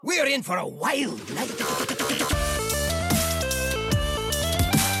We're in for a wild night.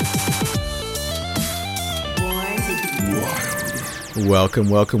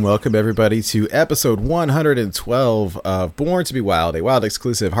 Welcome, everybody, to episode 112 of Born to be Wild, a Wild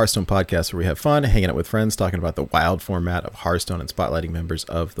exclusive Hearthstone podcast where we have fun, hanging out with friends, talking about the Wild format of Hearthstone and spotlighting members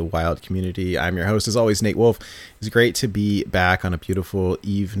of the Wild community. I'm your host, as always, Nate Wolf. It's great to be back on a beautiful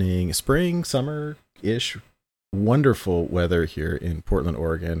evening, spring, summer-ish, wonderful weather here in Portland,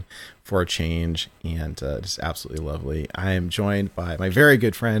 Oregon for a change, and just absolutely lovely. I am joined by my very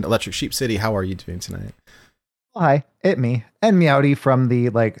good friend, Electric Sheep City. How are you doing tonight? Hi, it me and Meowdy from the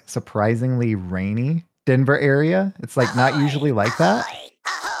surprisingly rainy Denver area. It's not usually like that.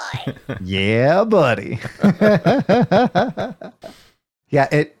 Yeah, buddy. Yeah,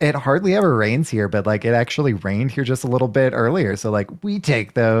 it hardly ever rains here, but it actually rained here just a little bit earlier. So we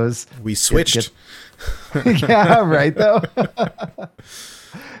take those. We switched. Yeah, right though.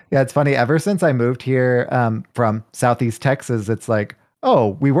 Yeah, it's funny. Ever since I moved here from Southeast Texas, it's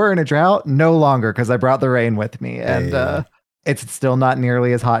oh, we were in a drought, no longer, because I brought the rain with me, and it's still not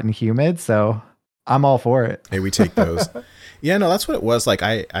nearly as hot and humid, so I'm all for it. Hey, we take those. Yeah, no, that's what it was.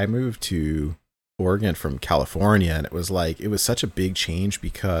 I moved to Oregon from California, and it was such a big change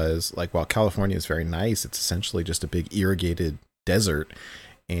because while California is very nice, it's essentially just a big irrigated desert,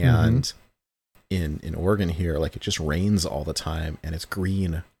 and in Oregon here, it just rains all the time, and it's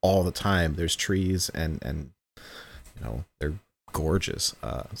green all the time. There's trees, and they're gorgeous.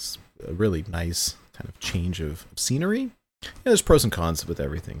 It's a really nice kind of change of scenery. Yeah, there's pros and cons with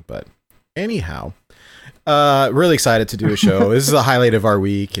everything, but anyhow, really excited to do a show. This is a highlight of our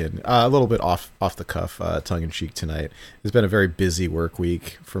week, and a little bit off the cuff, tongue in cheek tonight. It's been a very busy work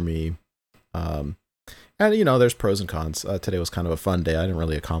week for me, and there's pros and cons. Today was kind of a fun day. I didn't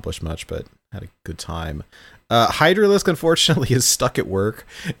really accomplish much, but had a good time. Hydralisk unfortunately is stuck at work,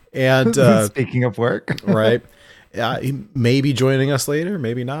 and speaking of work, right. He may be joining us later,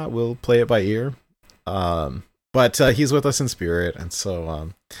 maybe not. We'll play it by ear. But he's with us in spirit, and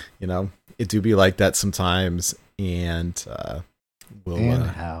so it do be like that sometimes. And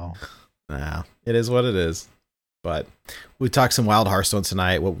how? It is what it is. But we talked some Wild Hearthstone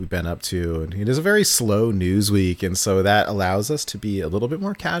tonight, what we've been up to, and it is a very slow news week, and so that allows us to be a little bit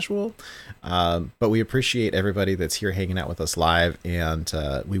more casual. But we appreciate everybody that's here hanging out with us live, and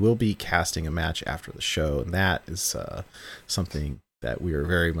we will be casting a match after the show, and that is something that we are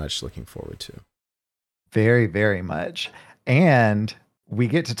very much looking forward to. Very, very much. And we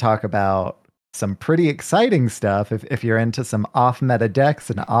get to talk about some pretty exciting stuff if you're into some off-meta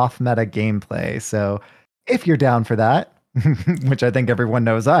decks and off-meta gameplay. So if you're down for that, which I think everyone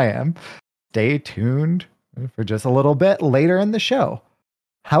knows I am, stay tuned for just a little bit later in the show.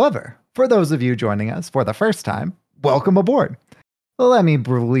 However, for those of you joining us for the first time, welcome aboard. Let me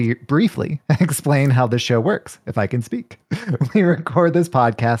briefly explain how this show works, if I can speak. We record this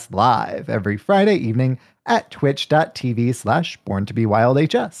podcast live every Friday evening at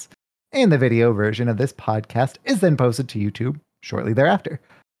twitch.tv/borntobewildhs. And the video version of this podcast is then posted to YouTube shortly thereafter.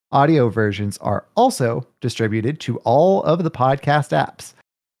 Audio versions are also distributed to all of the podcast apps.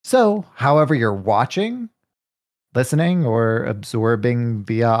 So, however you're watching, listening, or absorbing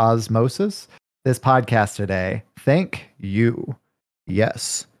via osmosis this podcast today, thank you.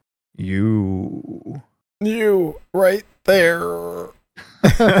 Yes, you. You right there.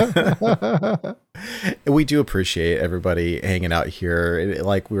 We do appreciate everybody hanging out here.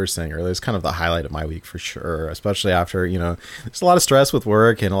 Like we were saying earlier, it's kind of the highlight of my week for sure, especially after, there's a lot of stress with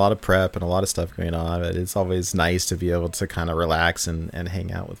work and a lot of prep and a lot of stuff going on. But it's always nice to be able to kind of relax and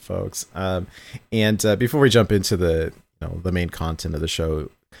hang out with folks. And before we jump into the main content of the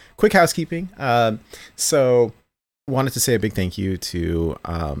show, quick housekeeping. So wanted to say a big thank you to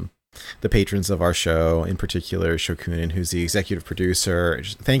the patrons of our show, in particular Shokunin, who's the executive producer.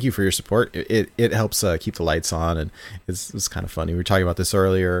 Thank you for your support. It helps keep the lights on, and it's kind of funny. We were talking about this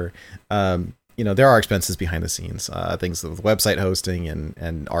earlier. There are expenses behind the scenes, things with website hosting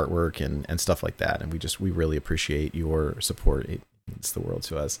and artwork and stuff like that, and we really appreciate your support. It means the world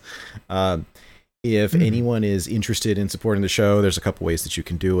to us. If anyone is interested in supporting the show, there's a couple ways that you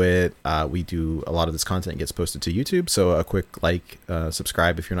can do it. We do a lot of this content gets posted to YouTube, so a quick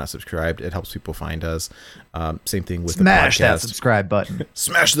subscribe if you're not subscribed. It helps people find us. Same thing with Smash the podcast. That subscribe button.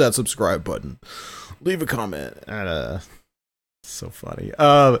 Smash that subscribe button. Leave a comment. So funny.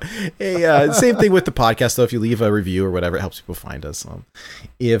 Same thing with the podcast though. If you leave a review or whatever, it helps people find us.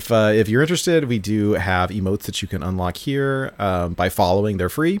 If you're interested, we do have emotes that you can unlock here by following. They're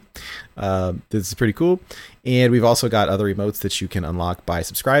free. This is pretty cool. And we've also got other emotes that you can unlock by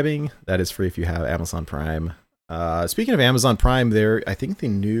subscribing. That is free if you have Amazon Prime. Speaking of Amazon Prime, there I think the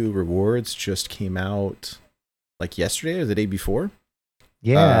new rewards just came out like yesterday or the day before.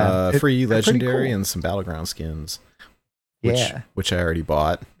 Yeah, Free they're pretty legendary cool. and some battleground skins, Yeah, which I already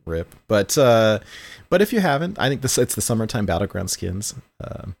bought. Rip. But if you haven't, I think it's the summertime battleground skins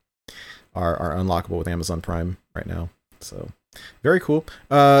are unlockable with Amazon Prime right now. So very cool.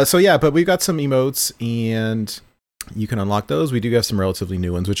 So yeah, but we've got some emotes and you can unlock those. We do have some relatively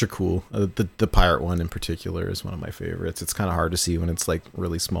new ones, which are cool. The pirate one in particular is one of my favorites. It's kind of hard to see when it's like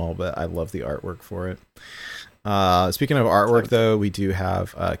really small, but I love the artwork for it. Speaking of artwork, though, we do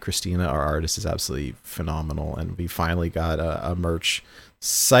have Christina, our artist, is absolutely phenomenal, and we finally got a merch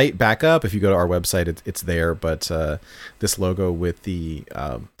site back up. If you go to our website, it's there. But this logo with the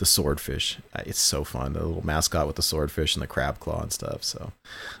swordfish, it's so fun. The little mascot with the swordfish and the crab claw and stuff. So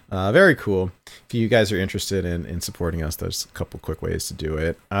very cool. If you guys are interested in supporting us, there's a couple quick ways to do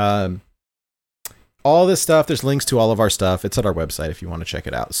it. All this stuff, there's links to all of our stuff. It's at our website if you want to check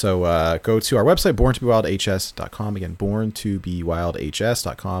it out. So go to our website, borntobewildhs.com. Again,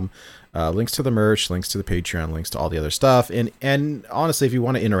 borntobewildhs.com. Links to the merch, links to the Patreon, links to all the other stuff. And honestly, if you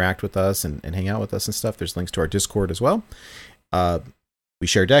want to interact with us and hang out with us and stuff, there's links to our Discord as well. We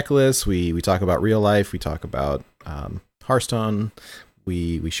share deck lists. We talk about real life. We talk about Hearthstone.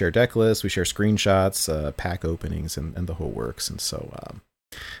 We share deck lists. We share screenshots, pack openings, and the whole works. And so...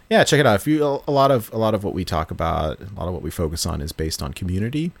 yeah, check it out. A lot of what we talk about, a lot of what we focus on is based on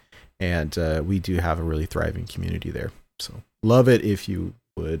community, and we do have a really thriving community there. So love it if you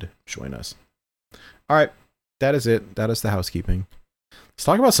would join us. All right, that is it. That is the housekeeping. Let's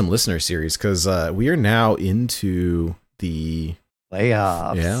talk about some listener series because we are now into the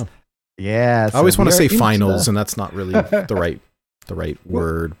playoffs. Yeah, yeah. I always want to say finals, and that's not really the right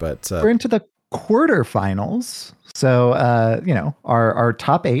word, but we're into the quarterfinals. So, our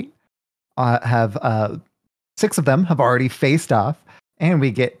top 8 have 6 of them have already faced off, and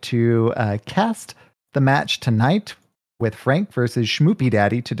we get to cast the match tonight with Frank versus Schmoopy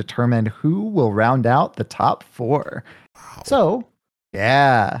Daddy to determine who will round out the top 4. Wow. So,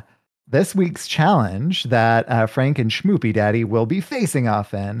 yeah, this week's challenge that Frank and Schmoopy Daddy will be facing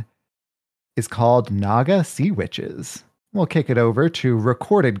off in is called Naga Sea Witches. We'll kick it over to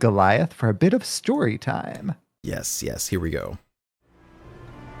Recorded Goliath for a bit of story time. Yes, here we go.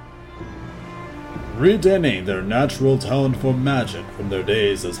 Retaining their natural talent for magic from their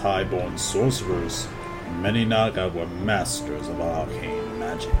days as highborn sorcerers, many Naga were masters of arcane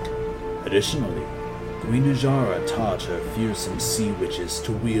magic. Additionally, Queen Ajara taught her fearsome sea witches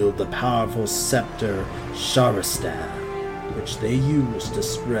to wield the powerful scepter Sharistan, which they used to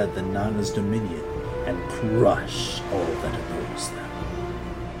spread the Naga's dominion and crush all that oppose them.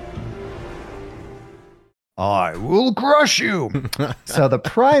 I will crush you. So the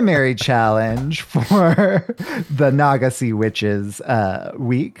primary challenge for the Naga Sea Witches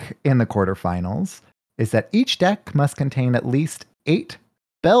week in the quarterfinals is that each deck must contain at least 8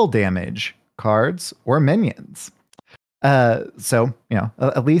 spell damage cards or minions. So,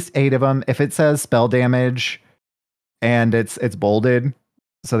 at least 8 of them. If it says spell damage and it's bolded,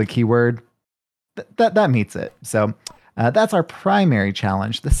 so the keyword, that meets it. So that's our primary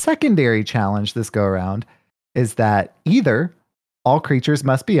challenge. The secondary challenge this go around is that either all creatures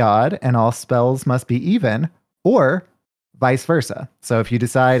must be odd and all spells must be even, or vice versa. So if you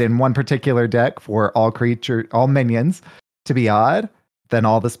decide in one particular deck for all minions to be odd, then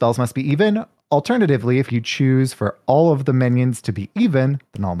all the spells must be even. Alternatively, if you choose for all of the minions to be even,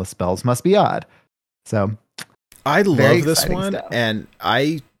 then all the spells must be odd. So I love this one, stuff. And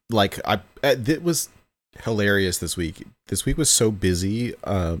it was hilarious this week. This week was so busy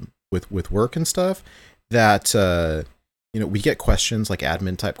with work and stuff that we get questions like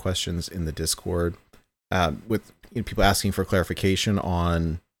admin type questions in the Discord with people asking for clarification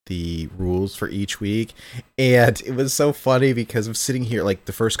on the rules for each week, and it was so funny because of sitting here like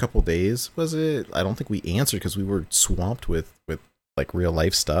the first couple days. Was it? I don't think we answered because we were swamped with like real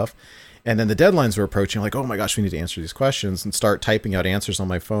life stuff. And then the deadlines were approaching, like, oh my gosh, we need to answer these questions, and start typing out answers on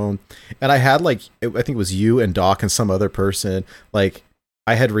my phone. And I had I think it was you and Doc and some other person, like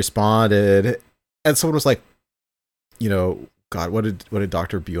I had responded, and someone was like, God, what did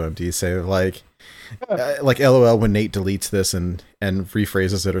Dr. BUMD say? Like LOL when Nate deletes this and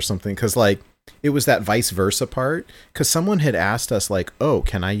rephrases it or something. Cause like it was that vice versa part. Cause someone had asked us like, oh,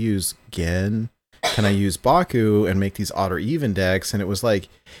 can I use Gen? Can I use Baku and make these odd or even decks? And it was like,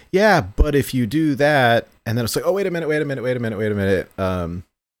 yeah, but if you do that, and then it's like, oh, wait a minute.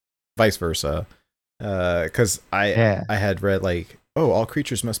 Vice versa. Cause I had read like, oh, all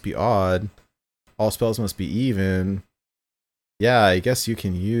creatures must be odd. All spells must be even. Yeah, I guess you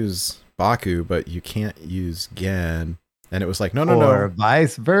can use Baku, but you can't use Gen. And it was like, no, Or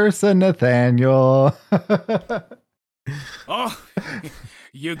vice versa, Nathaniel. Oh,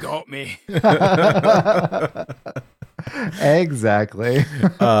 you got me. Exactly.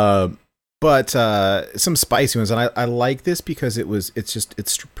 But some spicy ones, and I like this because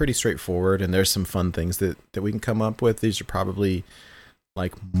it's pretty straightforward, and there's some fun things that we can come up with. These are probably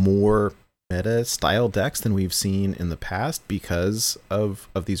like more meta style decks than we've seen in the past because of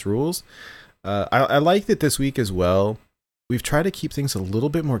these rules. I like that this week as well. We've tried to keep things a little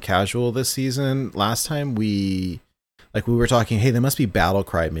bit more casual this season. Last time we were talking, hey, there must be battle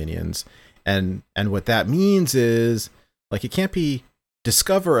cry minions, and what that means is like it can't be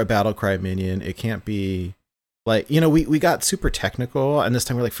discover a battle cry minion. It can't be like, we got super technical, and this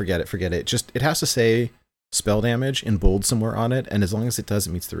time we're like, forget it. Just it has to say spell damage in bold somewhere on it, and as long as it does,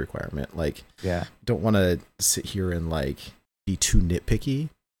 it meets the requirement. Like, yeah, don't want to sit here and like be too nitpicky.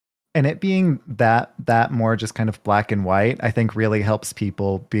 And it being that more just kind of black and white, I think really helps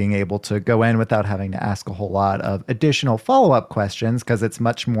people being able to go in without having to ask a whole lot of additional follow-up questions, because it's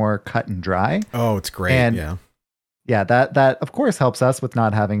much more cut and dry. Oh, it's great. And yeah, that of course helps us with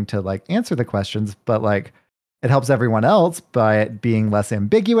not having to like answer the questions, but like it helps everyone else by it being less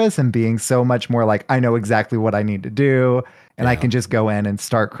ambiguous and being so much more like, I know exactly what I need to do, and I can just go in and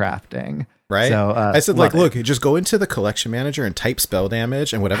start crafting. Right. So I said, like, look, just go into the collection manager and type spell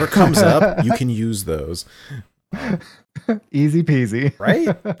damage, and whatever comes up, you can use those. Easy peasy.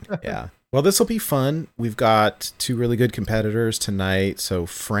 Right? Yeah. Well, this will be fun. We've got two really good competitors tonight. So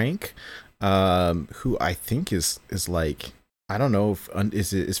Frank, who I think is like, I don't know if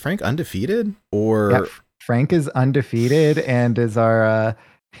is Frank undefeated or yeah, Frank is undefeated and is our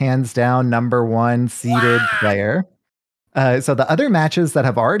hands down number 1 seeded player. So the other matches that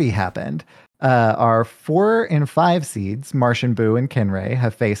have already happened are 4 and 5 seeds. Martian Boo and Kenray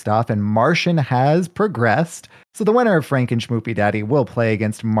have faced off, and Martian has progressed. So the winner of Frank and Schmoopy Daddy will play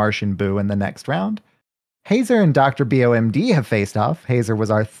against Martian Boo in the next round. Hazer and Dr. BOMD have faced off. Hazer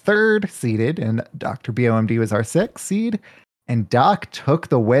was our 3rd seeded, and Dr. BOMD was our 6th seed. And Doc took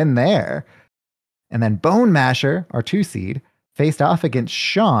the win there. And then Bone Masher, our 2 seed, faced off against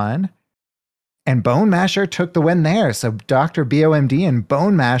Sean. And Bone Masher took the win there. So Dr. BOMD and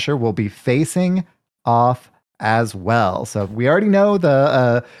Bone Masher will be facing off as well. So we already know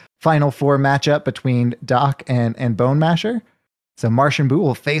the Final 4 matchup between Doc and Bone Masher. So Martian Boo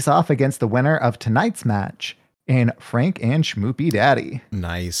will face off against the winner of tonight's match in Frank and Schmoopy Daddy.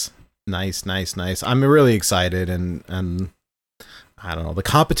 Nice. I'm really excited, and I don't know. The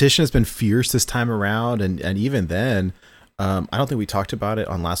competition has been fierce this time around, and even then, I don't think we talked about it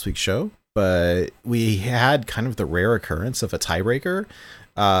on last week's show, but we had kind of the rare occurrence of a tiebreaker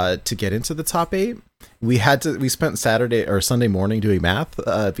to get into the top 8. We spent Saturday or Sunday morning doing math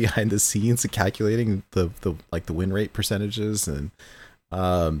behind the scenes and calculating the win rate percentages, and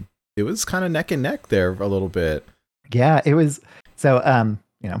it was kind of neck and neck there a little bit. Yeah, it was. So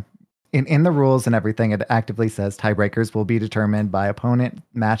in the rules and everything, it actively says tiebreakers will be determined by opponent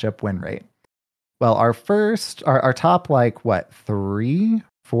matchup win rate. Well, our top 3,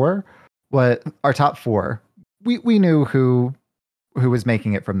 4. What our top 4, we knew who was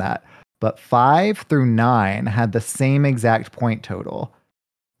making it from that, but 5 through 9 had the same exact point total.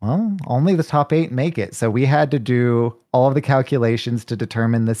 Well, only the top 8 make it, so we had to do all of the calculations to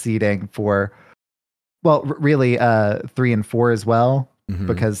determine the seeding for, well, really 3 and 4 as well,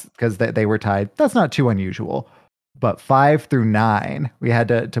 because they were tied. That's not too unusual, but 5 through 9, we had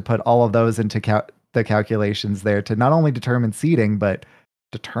to put all of those into the calculations there to not only determine seeding, but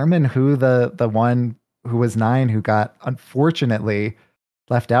determine who the one who was 9 who got unfortunately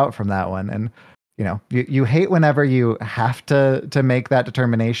left out from that one. And you hate whenever you have to make that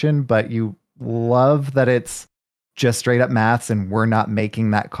determination, but you love that it's just straight up maths and we're not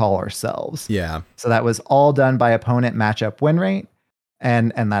making that call ourselves. Yeah. So that was all done by opponent matchup win rate,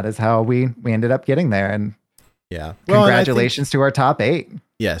 and that is how we ended up getting there. And yeah, congratulations to our top 8.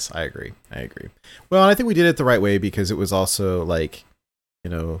 Yes, I agree. Well, and I think we did it the right way, because it was also like,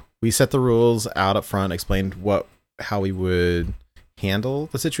 we set the rules out up front, explained how we would handle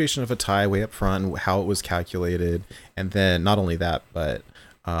the situation of a tie way up front, and how it was calculated. And then not only that, but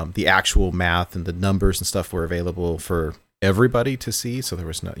the actual math and the numbers and stuff were available for everybody to see. So there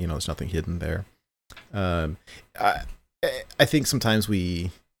was there's nothing hidden there. I think sometimes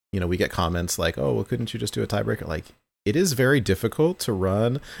we get comments like, oh, well, couldn't you just do a tiebreaker? Like, it is very difficult to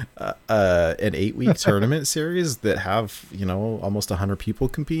run an 8-week tournament series that have, almost 100 people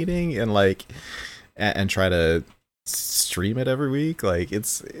competing, and try to stream it every week. Like,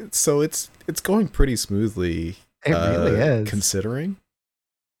 it's going pretty smoothly. It really is. Considering.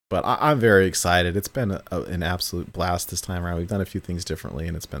 But I'm very excited. It's been an absolute blast this time around. We've done a few things differently,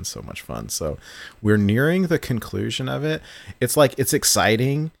 and it's been so much fun. So we're nearing the conclusion of it. It's like, it's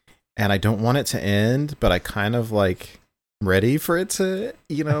exciting, and I don't want it to end, but I kind of like ready for it to,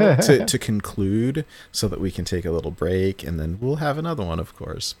 to conclude so that we can take a little break, and then we'll have another one, of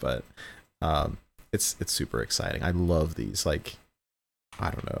course. But it's super exciting. I love these. Like,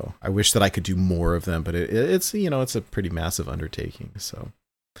 I don't know. I wish that I could do more of them, but it's it's a pretty massive undertaking. So.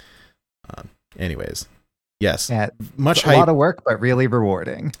 Anyways, yes, much hype. A lot of work, but really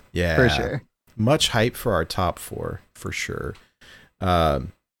rewarding. Yeah, for sure. Much hype for our top 4 for sure. And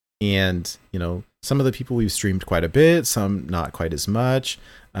some of the people we've streamed quite a bit, some not quite as much.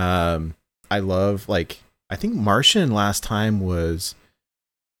 I love, like, I think Martian last time was.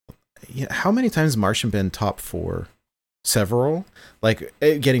 How many times has Martian been top 4? Several, like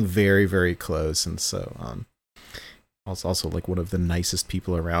getting very, very close, and so also like one of the nicest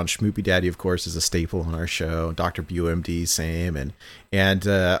people around. Schmoopy Daddy, of course, is a staple on our show. Dr. BUMD, same, and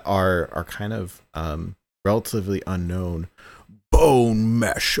our kind of relatively unknown Bone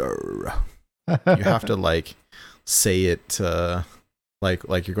Masher. You have to like say it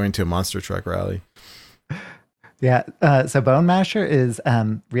like you're going to a monster truck rally. Yeah, so Bone Masher is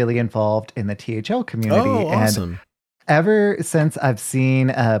really involved in the THL community. Oh, awesome. And ever since I've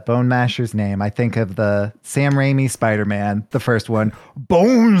seen Bone Masher's name, I think of the Sam Raimi Spider-Man, the first one.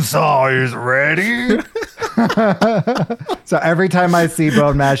 Bonesaw is ready. So every time I see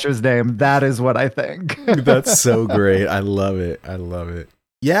Bone Masher's name, that is what I think. That's so great. I love it.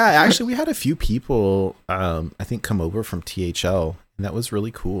 Yeah, actually, we had a few people, I think, come over from THL, and that was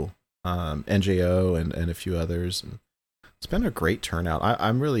really cool. NJO and a few others. And it's been a great turnout.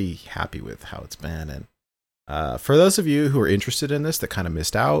 I'm really happy with how it's been. And for those of you who are interested in this that kind of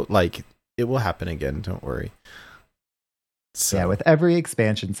missed out, like, it will happen again. Don't worry. So. Yeah, with every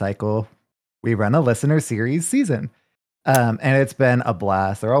expansion cycle, we run a listener series season. And it's been a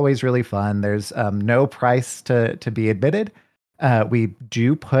blast. They're always really fun. There's no price to be admitted. We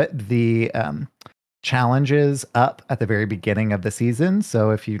do put the challenges up at the very beginning of the season.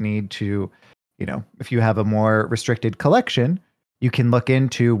 So if you need to, if you have a more restricted collection, you can look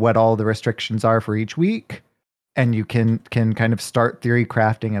into what all the restrictions are for each week. And you can kind of start theory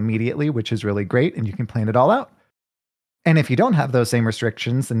crafting immediately, which is really great. And you can plan it all out. And if you don't have those same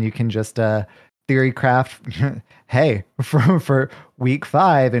restrictions, then you can just theory craft, hey, for week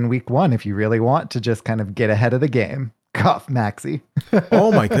 5 and week 1, if you really want to just kind of get ahead of the game. Cough, Maxi.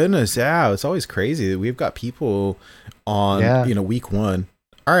 Oh my goodness. Yeah. It's always crazy that we've got people on, week 1.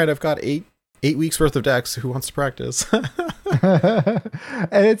 All right. I've got 8 weeks worth of decks. Who wants to practice? And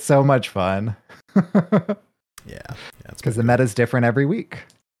it's so much fun. Yeah, because the meta is different every week.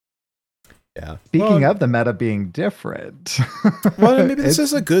 Yeah. Speaking of the meta being different. Well, maybe this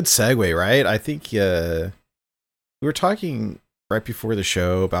is a good segue, right? I think we were talking right before the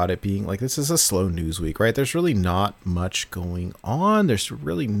show about it being like, this is a slow news week, right? There's really not much going on. There's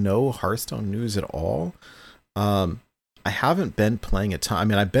really no Hearthstone news at all. I haven't been playing a ton. I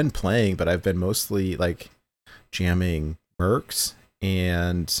mean, I've been playing, but I've been mostly like jamming Mercs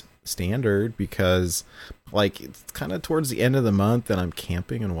and Standard because like it's kind of towards the end of the month and I'm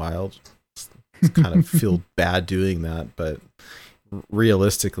camping in Wild. It's kind of feel bad doing that, but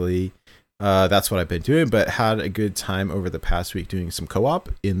realistically, that's what I've been doing. But had a good time over the past week doing some co-op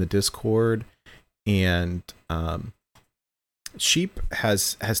in the Discord, and Sheep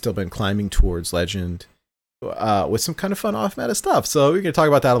has still been climbing towards Legend with some kind of fun off meta stuff. So we're gonna talk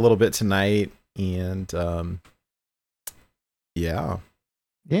about that a little bit tonight, and yeah,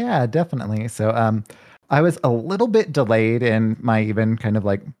 definitely. So I was a little bit delayed in my even kind of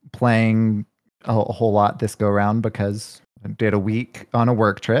like playing a whole lot this go around because I did a week on a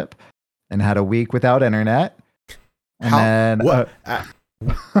work trip and had a week without internet. And what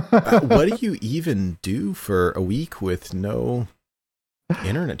do you even do for a week with no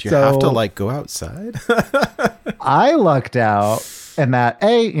internet? Do you have to like go outside? I lucked out in that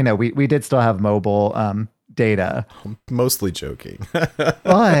we did still have mobile data. I'm mostly joking.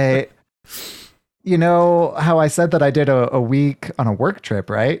 But you know how I said that I did a week on a work trip,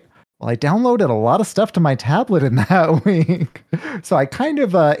 right? Well, I downloaded a lot of stuff to my tablet in that week. So I kind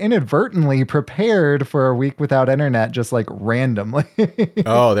of inadvertently prepared for a week without internet, just like randomly.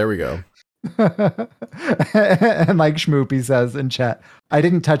 Oh, there we go. And like Schmoopy says in chat, I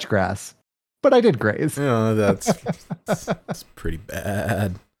didn't touch grass, but I did graze. Yeah, that's pretty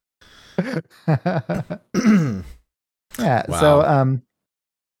bad. Yeah. Wow. So,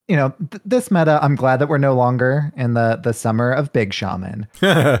 this meta, I'm glad that we're no longer in the summer of Big Shaman.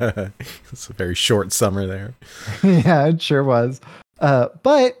 It's a very short summer there. Yeah, it sure was.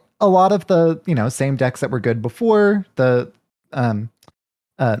 But a lot of the, same decks that were good before the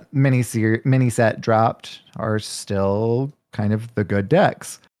mini set dropped are still kind of the good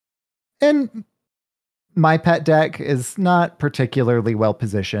decks. And my pet deck is not particularly well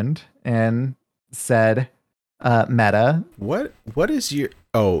positioned in said meta. What is your?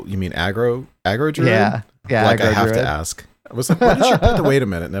 Oh, you mean aggro druid? Yeah. Like aggro I have druid. to ask. I was like, what is your pet? Wait a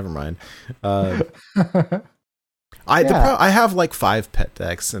minute. Never mind. I have like 5 pet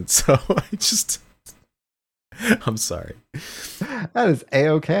decks, and so I'm sorry. That is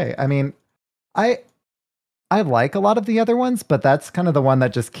a-okay. I mean, I like a lot of the other ones, but that's kind of the one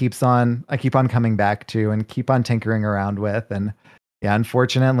that just I keep on coming back to and keep on tinkering around with. And yeah,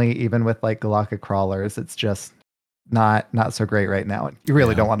 unfortunately, even with like Galaka Crawlers, it's just not so great right now. You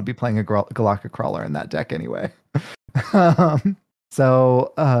really don't want to be playing a Galaka Crawler in that deck anyway.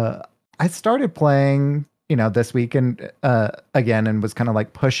 So I started playing, this week and again, and was kind of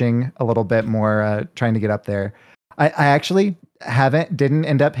like pushing a little bit more, trying to get up there. I actually didn't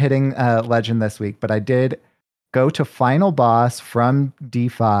end up hitting Legend this week, but I did go to final boss from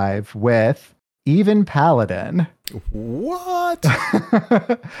D5 with even Paladin. What?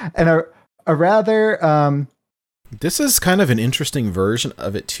 And a rather this is kind of an interesting version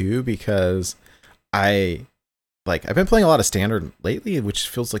of it too, because I've been playing a lot of standard lately, which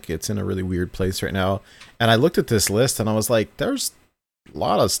feels like it's in a really weird place right now. And I looked at this list and I was like, there's a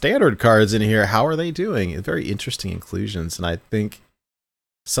lot of standard cards in here. How are they doing? Very interesting inclusions. And I think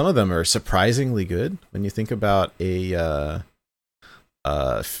some of them are surprisingly good when you think about the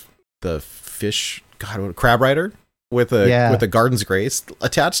fish, Crab Rider with a Garden's Grace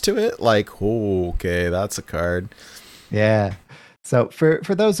attached to it. Like, okay, that's a card. Yeah. So for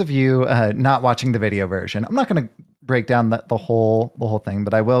those of you not watching the video version, I'm not going to break down the whole thing,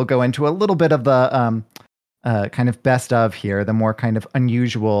 but I will go into a little bit of the kind of best of here, the more kind of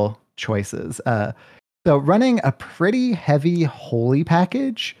unusual choices. So running a pretty heavy holy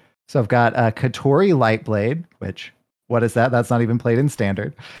package. So I've got Katori Lightblade, which, what is that? That's not even played in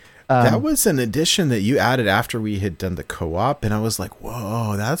standard. That was an addition that you added after we had done the co-op, and I was like,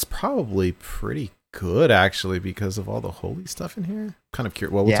 whoa, that's probably pretty good, actually, because of all the holy stuff in here. Kind of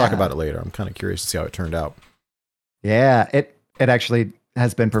curious. Well, we'll talk about it later. I'm kind of curious to see how it turned out. Yeah, it actually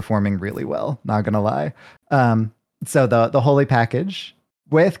has been performing really well, not gonna lie. So the holy package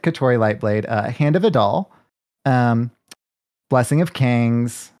with Katori Lightblade, Hand of Adal, Blessing of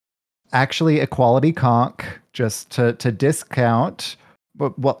Kings, actually Equality Conch, just to discount.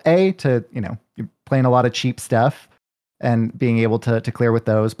 Well, you're playing a lot of cheap stuff and being able to clear with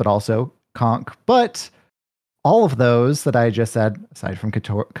those, but also Conch. But all of those that I just said, aside from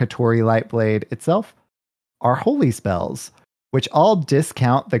Katori Lightblade itself, are holy spells, which all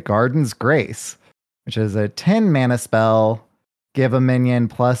discount the Garden's Grace, which is a 10 mana spell, give a minion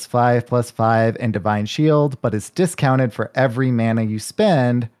 +5/+5 and Divine Shield, but is discounted for every mana you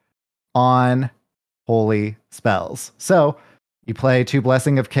spend on holy spells. So you play 2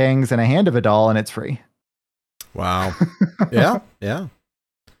 Blessing of Kings and a Hand of Adal, and it's free. Wow. Yeah.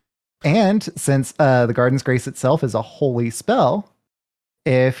 And since the Garden's Grace itself is a holy spell,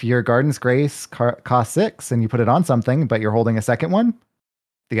 if your Garden's Grace costs 6 and you put it on something, but you're holding a second one,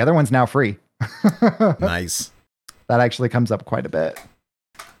 the other one's now free. Nice. That actually comes up quite a bit.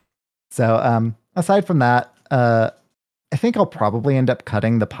 So aside from that, I think I'll probably end up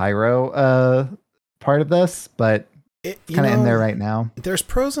cutting the Pyro part of this, but kind of in there right now. There's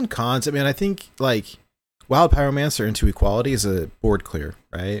pros and cons. I mean, I think like Wild Pyromancer into Equality is a board clear,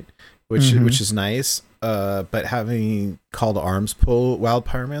 right? Which is nice. But having Call to Arms pull Wild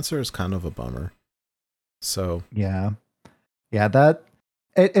Pyromancer is kind of a bummer. So yeah, that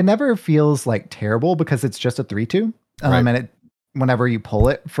it never feels like terrible because it's just a 3/2. Right. And whenever you pull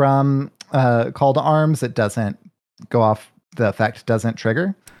it from Call to Arms, it doesn't go off. The effect doesn't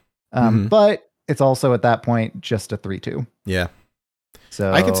trigger. But it's also at that point just a 3/2. Yeah.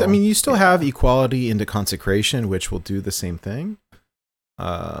 So you still have Equality into Consecration, which will do the same thing.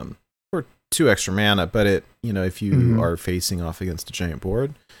 For 2 extra mana, but if you are facing off against a giant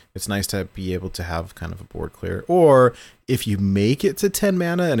board, it's nice to be able to have kind of a board clear. Or if you make it to 10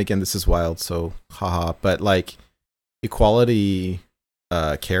 mana, and again, this is wild, so haha, but like Equality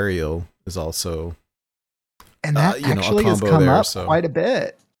Cariel is also, and that actually has come up quite a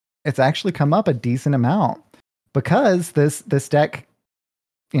bit. It's actually come up a decent amount because this deck,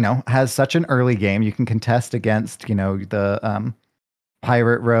 has such an early game. You can contest against, the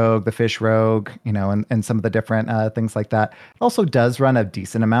Pirate Rogue, the Fish Rogue, and some of the different things like that. It also does run a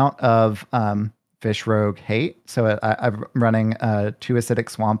decent amount of Fish Rogue hate. So I'm running 2 Acidic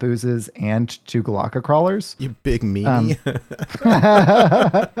Swamp Oozes and 2 Galaka Crawlers. You big meanie.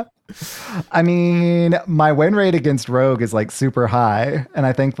 I mean, my win rate against Rogue is like super high. And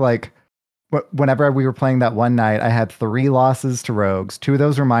I think like whenever we were playing that one night, I had 3 losses to Rogues. 2 of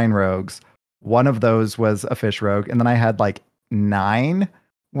those were mine Rogues. One of those was a Fish Rogue. And then I had like 9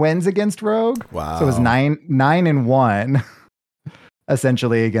 wins against Rogue. Wow. So it was 9-1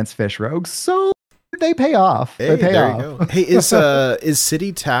 essentially against Fish Rogues. So they pay off. Hey, they pay there off. you go. Hey, is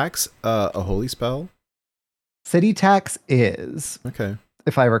City Tax a holy spell? City Tax is, Okay.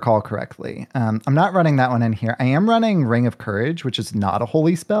 if I recall correctly. I'm not running that one in here. I am running Ring of Courage, which is not a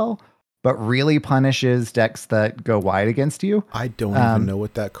holy spell, but really punishes decks that go wide against you. I don't even know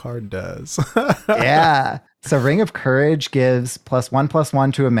what that card does. Yeah. So Ring of Courage gives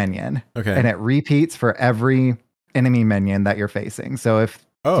 +1/+1 to a minion. Okay. And it repeats for every enemy minion that you're facing. So if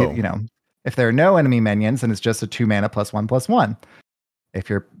if there are no enemy minions, then it's just a 2 mana +1/+1. If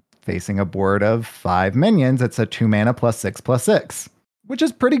you're facing a board of 5 minions, it's a 2 mana +6/+6, which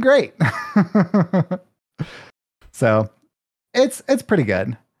is pretty great. So it's pretty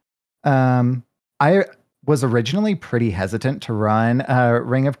good. I was originally pretty hesitant to run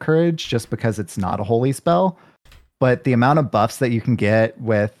Ring of Courage just because it's not a holy spell, but the amount of buffs that you can get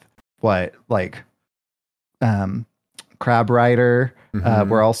with Crab Rider.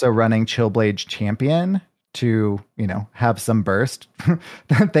 We're also running Chillblade Champion to, have some burst.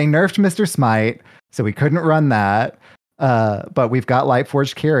 They nerfed Mr. Smite, so we couldn't run that. But we've got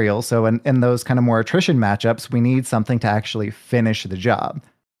Lightforged Cariel, so in those kind of more attrition matchups, we need something to actually finish the job.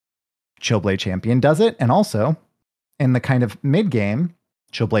 Chillblade Champion does it, and also in the kind of mid-game,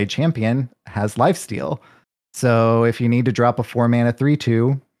 Chillblade Champion has Lifesteal. So if you need to drop a 4 mana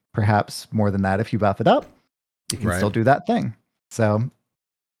 3/2, perhaps more than that if you buff it up, you can still do that thing. So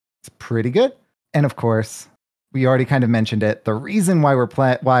it's pretty good. And of course, we already kind of mentioned it. The reason why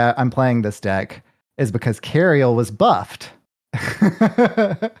why I'm playing this deck is because Cariel was buffed.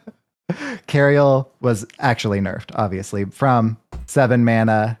 Cariel was actually nerfed, obviously, from 7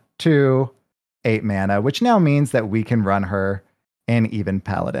 mana to 8 mana, which now means that we can run her in Even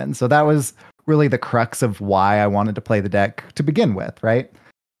Paladin. So that was really the crux of why I wanted to play the deck to begin with, right?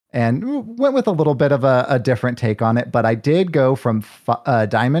 And went with a little bit of a different take on it, but I did go from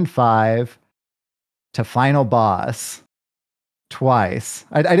Diamond 5 to Final Boss twice.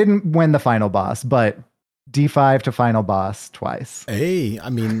 I didn't win the Final Boss, but D5 to Final Boss twice. Hey, I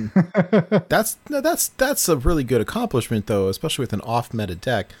mean, that's a really good accomplishment, though, especially with an off-meta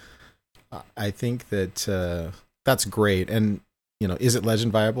deck. I think that that's great. And, is it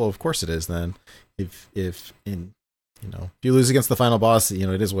legend viable? Of course it is then. If you lose against the final boss,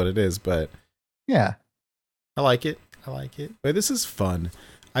 it is what it is, but yeah, I like it. Wait, this is fun.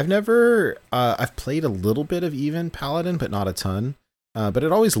 I've played a little bit of Even Paladin, but not a ton. But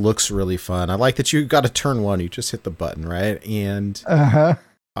it always looks really fun. I like that you got a turn 1, you just hit the button, right? And,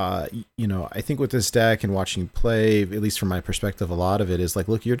 I think with this deck and watching you play, at least from my perspective, a lot of it is like,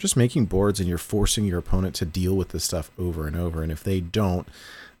 look, you're just making boards and you're forcing your opponent to deal with this stuff over and over. And if they don't,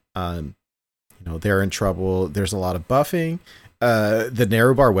 they're in trouble. There's a lot of buffing. The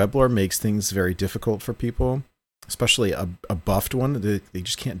narrow bar Weblore makes things very difficult for people, especially a buffed one. They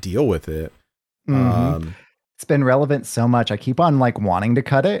just can't deal with it. Mm-hmm. It's been relevant so much. I keep on wanting to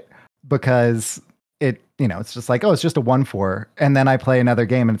cut it because it's just like, oh, it's just a 1/4. And then I play another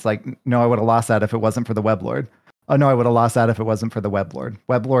game and it's like, no, I would have lost that if it wasn't for the Weblord. Oh no, I would have lost that if it wasn't for the Weblord.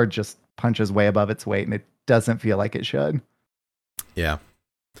 Weblord just punches way above its weight and it doesn't feel like it should. Yeah.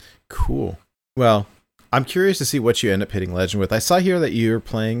 Cool. Well, I'm curious to see what you end up hitting Legend with. I saw here that you're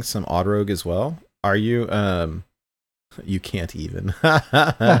playing some Odd Rogue as well. Are you? You can't even.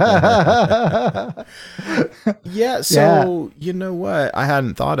 Yeah, so you know what? I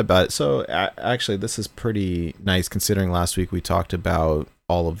hadn't thought about it. So actually, this is pretty nice considering last week we talked about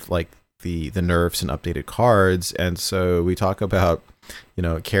all of the nerfs and updated cards. And so we talk about,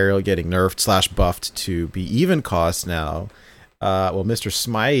 Cariel getting nerfed / buffed to be even cost now. Well, Mr.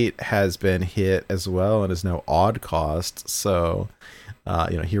 Smite has been hit as well and is now odd cost. So,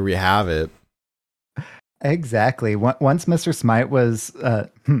 here we have it. Exactly. Once Mr. Smite was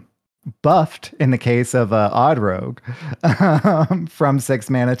buffed in the case of Odd Rogue from 6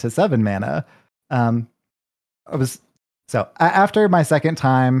 mana to 7 mana, after my second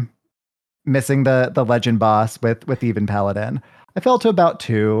time missing the legend boss with Even Paladin, I fell to about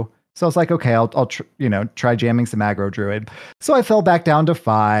 2. So I was like, okay, I'll try jamming some aggro druid. So I fell back down to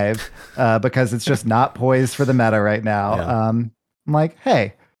 5 because it's just not poised for the meta right now. Yeah. I'm like,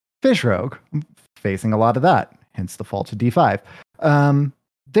 hey, Fish Rogue, I'm facing a lot of that, hence the fall to D5.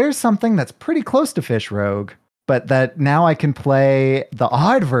 there's something that's pretty close to Fish Rogue, but that now I can play the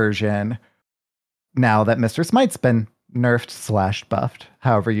odd version now that Mr. Smite's been nerfed / buffed,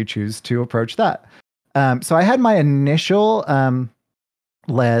 however you choose to approach that. So I had my initial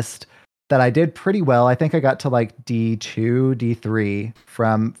list that I did pretty well. I think I got to like D2, D3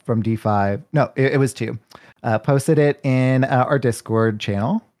 from D5. No, it was 2. Posted it in our Discord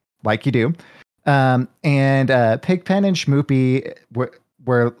channel, like you do. And Pigpen and Schmoopy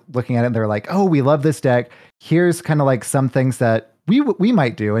were looking at it and they're like, oh, we love this deck. Here's kind of like some things that we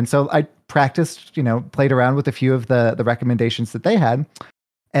might do. And so I practiced, played around with a few of the recommendations that they had.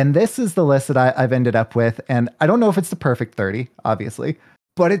 And this is the list that I've ended up with. And I don't know if it's the perfect 30, obviously,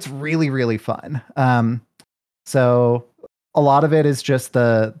 but it's really, really fun. So a lot of it is just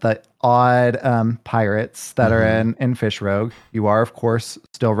the odd pirates that are in Fish Rogue. You are, of course,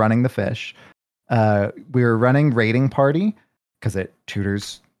 still running the fish. We were running Raiding Party because it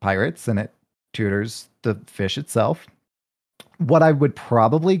tutors pirates and it tutors the fish itself. What I would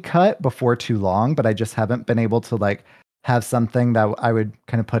probably cut before too long, but I just haven't been able to like have something that I would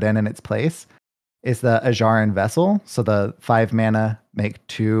kind of put in its place, is the Ajaran Vessel. So the 5 mana, make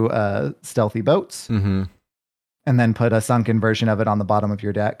 2 stealthy boats, and then put a sunken version of it on the bottom of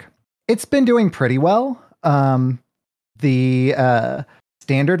your deck. It's been doing pretty well. The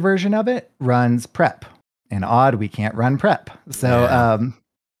standard version of it runs prep. And odd, we can't run prep. So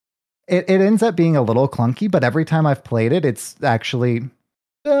it ends up being a little clunky, but every time I've played it, it's actually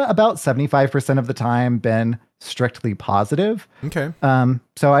about 75% of the time been strictly positive. Okay.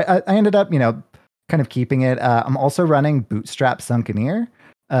 So I ended up, kind of keeping it. I'm also running Bootstrap Sunkeneer.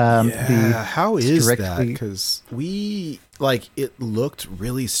 How is that? Because it looked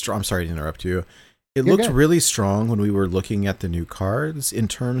really strong. I'm sorry to interrupt you. It looked really strong when we were looking at the new cards in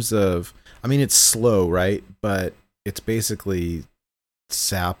terms of, it's slow, right? But it's basically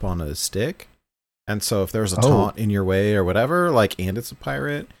sap on a stick. And so if there's a taunt in your way or whatever, and it's a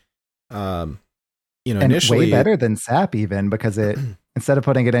pirate, and initially way better than sap even, because it instead of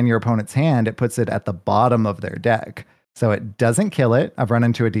putting it in your opponent's hand, it puts it at the bottom of their deck. So it doesn't kill it. I've run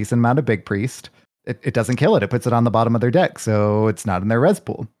into a decent amount of Big Priest. It doesn't kill it. It puts it on the bottom of their deck. So it's not in their res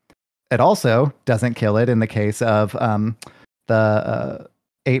pool. It also doesn't kill it in the case of the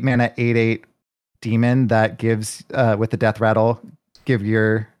 8 mana 8/8 demon that gives with the death rattle, give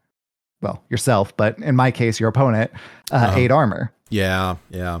yourself, but in my case, your opponent, 8 armor. Yeah.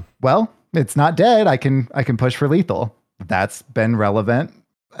 Well, it's not dead. I can push for lethal. That's been relevant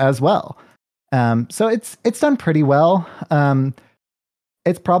as well. So it's done pretty well.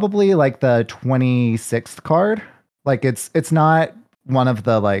 It's probably like the 26th card. Like it's not one of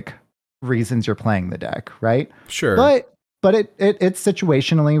the reasons you're playing the deck, right? Sure. But it's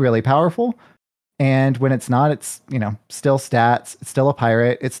situationally really powerful. And when it's not, it's, still stats. It's still a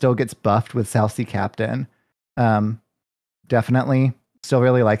pirate. It still gets buffed with South Sea Captain. Definitely still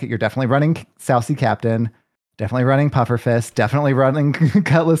really like it. You're definitely running South Sea Captain. Definitely running Pufferfist. Definitely running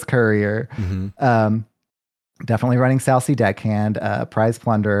Cutlass Courier. Definitely running South Sea Deckhand. Prize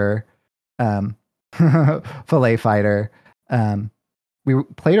Plunderer. Fillet Fighter. We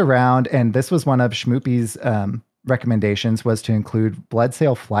played around, and this was one of Schmoopy's recommendations, was to include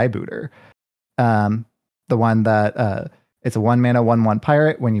Bloodsail Flybooter. The one that it's a 1 mana 1/1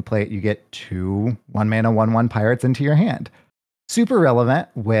 pirate. When you play it, you get 2 1 mana 1/1 pirates into your hand. Super relevant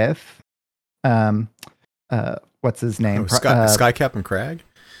with what's his name? Sky Captain Crag.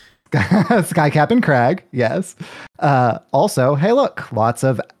 Sky Captain Crag, yes. Also, hey, look, lots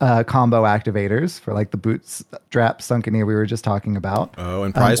of combo activators for the Bootstrap Sunkeneer we were just talking about. Oh,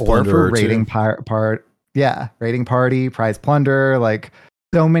 and Prize Plunderer for raiding Raiding Party, Prize Plunder,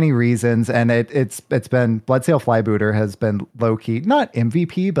 so many reasons. And it's been Bloodsail Flybooter has been low key, not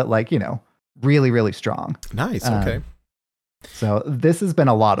MVP, but really, really strong. Nice. Okay. So this has been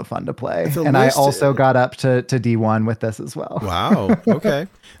a lot of fun to play. And I also got up to D1 with this as well. Wow. Okay.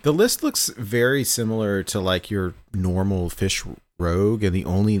 The list looks very similar to your normal Fish Rogue, and the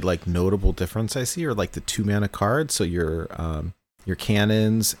only notable difference I see are the 2 mana cards. So your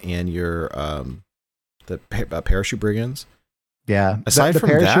cannons and your the Parachute Brigands. Yeah. Aside from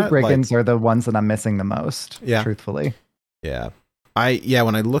Parachute that, Brigands are the ones that I'm missing the most. Yeah. Truthfully. Yeah.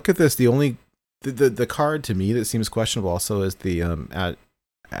 When I look at this, the only the card to me that seems questionable also is the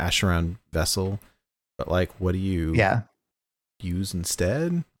Acheron Vessel. But what do you use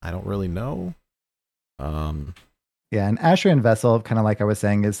instead? I don't really know. Yeah, and Acheron Vessel, kind of like I was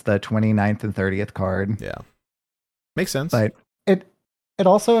saying, is the 29th and 30th card. Yeah. Makes sense. But it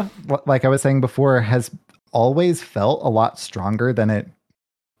also, like I was saying before, has always felt a lot stronger than it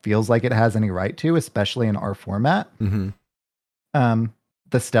feels like it has any right to, especially in our format.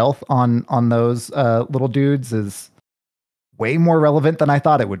 the stealth on those little dudes is way more relevant than I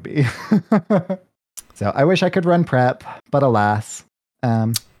thought it would be. So I wish I could run prep, but alas,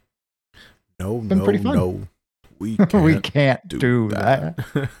 no, been pretty fun. no. We can't do that.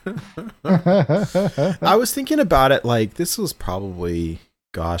 I was thinking about it like this was probably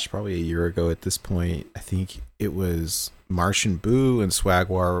a year ago at this point. I think it was Martian Boo and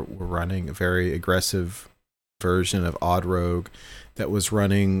Swagwar were running a very aggressive version of Odd Rogue that was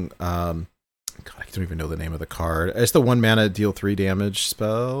running God, I don't even know the name of the card. It's the 1 mana deal 3 damage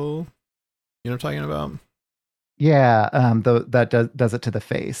spell. You know what I'm talking about? Yeah, that does it to the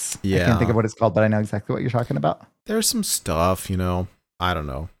face. Yeah. I can't think of what it's called, but I know exactly what you're talking about. There's some stuff, I don't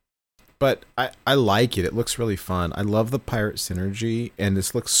know. But I like it. It looks really fun. I love the pirate synergy, and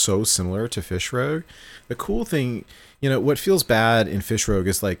this looks so similar to Fish Rogue. The cool thing, what feels bad in Fish Rogue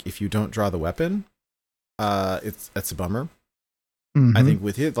is like if you don't draw the weapon, that's a bummer. Mm-hmm. I think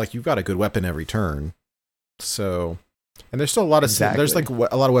with it, like you've got a good weapon every turn. So, and there's still a lot of there's like a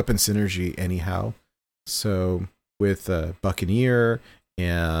lot of weapon synergy anyhow. So with Buccaneer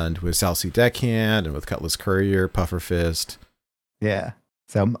and with Southsea Deckhand and with Cutlass Courier, Puffer Fist. Yeah.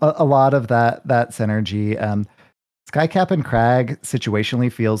 So a lot of that synergy. Skycap and Crag situationally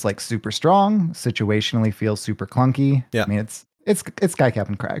feels like super strong. Situationally feels super clunky. Yeah. I mean it's Skycap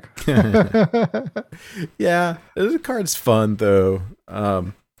and Crag. Yeah, the card's fun though.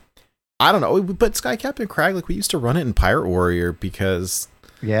 I don't know, but Skycap and Crag, like we used to run it in Pirate Warrior because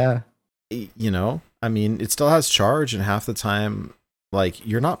I mean, it still has charge, and half the time, like,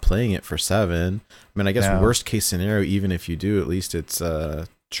 you're not playing it for 7. I mean, I guess worst case scenario, even if you do, at least it's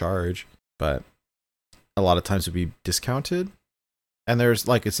charge, but a lot of times it'd be discounted. And there's,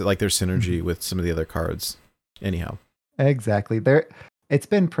 there's synergy with some of the other cards. Anyhow. Exactly. It's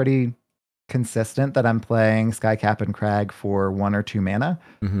been pretty consistent that I'm playing Skycap and Crag for 1 or 2 mana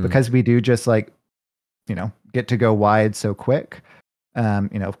because we do just, get to go wide so quick.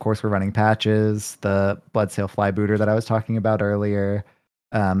 Of course, we're running patches, the Bloodsail Flybooter that I was talking about earlier.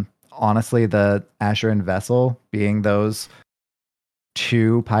 Honestly, the Asher and Vessel being those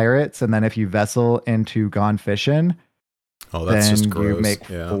 2 pirates, and then if you Vessel into Gone Fishin', that's then just gross. you make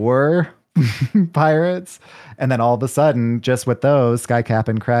 4 pirates, and then all of a sudden, just with those, Skycap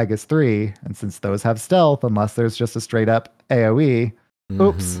and Crag is 3, and since those have stealth, unless there's just a straight up AoE,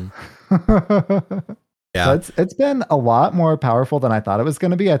 oops. Yeah, so it's been a lot more powerful than I thought it was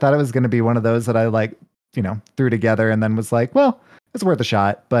going to be. I thought it was going to be one of those that I threw together and then was like, well, it's worth a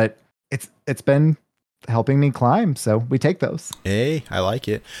shot. But it's been helping me climb, so we take those. Hey, I like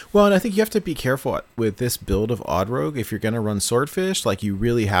it. Well, and I think you have to be careful with this build of Odd Rogue. If you're going to run Swordfish, like you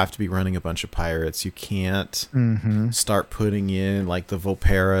really have to be running a bunch of pirates. You can't start putting in like the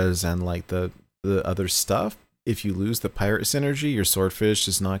Volperas and like the other stuff. If you lose the pirate synergy, your Swordfish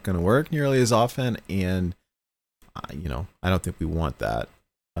is not going to work nearly as often, and I don't think we want that.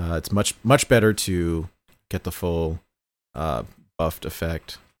 It's much better to get the full buffed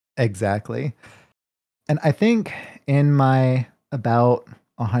effect. Exactly. And I think in my about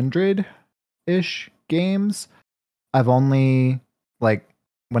 100-ish games, I've only,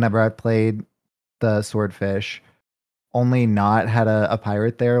 whenever I've played the Swordfish, only not had a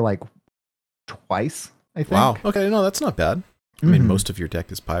pirate there twice. I think. Wow. Okay, no, that's not bad. I mean, most of your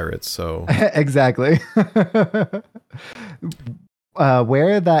deck is pirates, so exactly.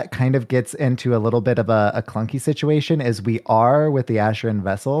 Where that kind of gets into a little bit of a clunky situation is we are with the Asher and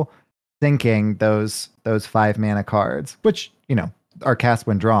Vessel thinking those 5 mana cards, which are cast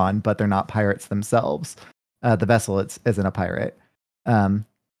when drawn, but they're not pirates themselves. The Vessel isn't a pirate,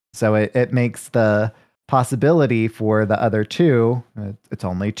 so it makes the possibility for the other 2. It's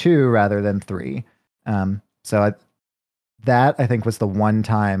only 2 rather than 3. So that I think was the one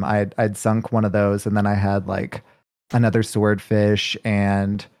time I'd sunk one of those, and then I had another Swordfish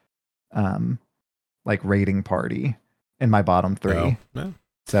and raiding party in my bottom 3. Oh, no.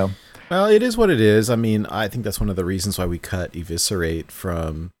 So, well, it is what it is. I mean, I think that's one of the reasons why we cut Eviscerate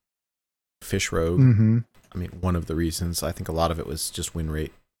from Fish Rogue. I mean, one of the reasons. I think a lot of it was just win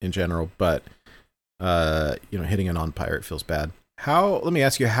rate in general, but hitting a non-pirate feels bad. Let me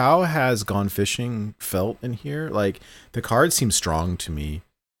ask you, how has Gone Fishing felt in here? The card seems strong to me.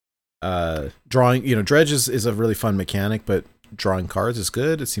 Drawing, Dredge is a really fun mechanic, but drawing cards is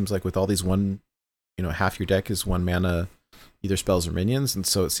good. It seems like with all these half your deck is 1 mana, either spells or minions, and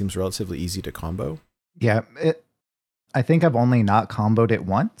so it seems relatively easy to combo. Yeah, I think I've only not comboed it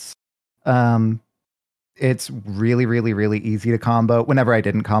once. It's really, really, really easy to combo. Whenever I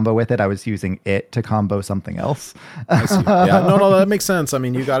didn't combo with it, I was using it to combo something else. I see. Yeah, no, that makes sense. I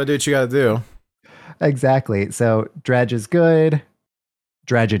mean, you got to do what you got to do. Exactly. So Dredge is good.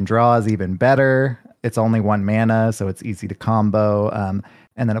 Dredge and Draw is even better. It's only 1 mana, so it's easy to combo.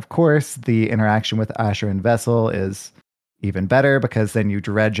 And then, of course, the interaction with Asher and Vessel is even better because then you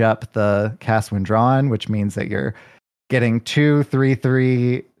dredge up the cast when drawn, which means that you're getting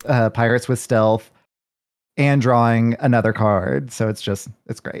 2/3/3 Pirates with Stealth and drawing another card. So it's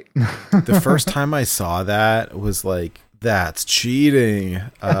great. The first time I saw that was like, that's cheating.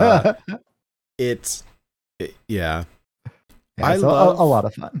 Yeah. I love a lot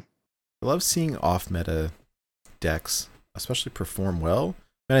of fun. I love seeing off-meta decks, especially perform well.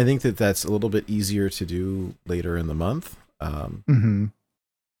 And I think that that's a little bit easier to do later in the month. But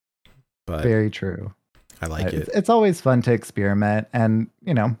very true. I like it. It's always fun to experiment. And,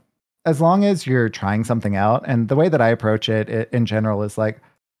 as long as you're trying something out, and the way that I approach it in general is like,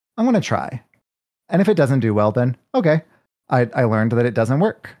 I'm going to try. And if it doesn't do well, then okay, I learned that it doesn't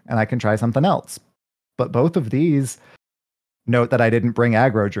work and I can try something else. But both of these, note that I didn't bring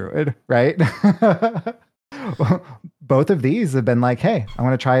Aggro Druid, right? Both of these have been like, hey, I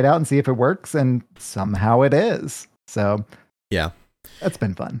want to try it out and see if it works. And somehow it is. So yeah, that's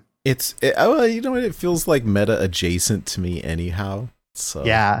been fun. It feels like meta adjacent to me anyhow. So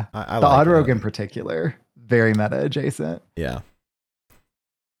yeah, I the like Odd-Rogue it. in particular, very meta adjacent. Yeah,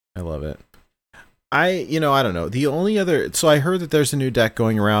 I love it. I don't know. The only other, so I heard that there's a new deck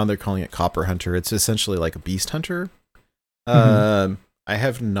going around. They're calling it Copper Hunter. It's essentially like a Beast Hunter. I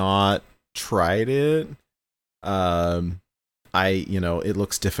have not tried it. It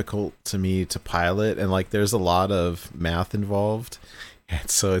looks difficult to me to pilot, and like there's a lot of math involved, and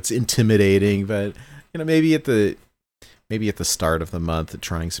so it's intimidating. But maybe at the start of the month,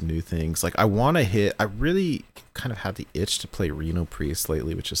 trying some new things. Like I really kind of had the itch to play Reno Priest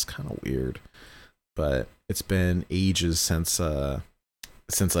lately, which is kind of weird. But it's been ages since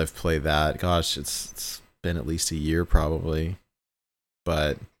I've played that. Gosh, it's been at least a year probably.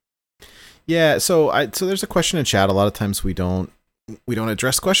 But yeah, so there's a question in chat. A lot of times we don't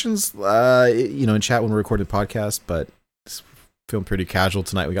address questions in chat when we're recording podcasts, but it's feeling pretty casual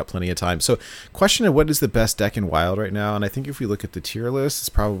tonight. We got plenty of time. So question of what is the best deck in Wild right now? And I think if we look at the tier list, it's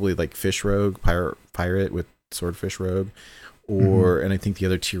probably like Fish Rogue, Pirate with Swordfish Rogue. And I think the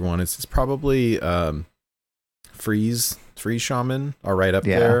other tier one is probably Freeze Shaman are right up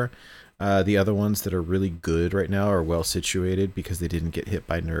there. The other ones that are really good right now are well situated because they didn't get hit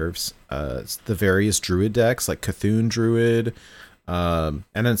by nerfs. It's the various Druid decks like Cthulhu Druid, and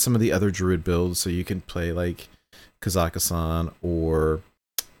then some of the other Druid builds. So you can play like Kazakusan or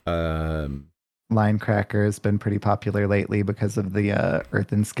Linecracker has been pretty popular lately because of the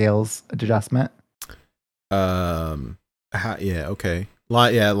Earth and Scales adjustment. Okay.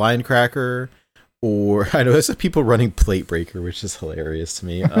 Linecracker, or I know there's some people running Plate Breaker, which is hilarious to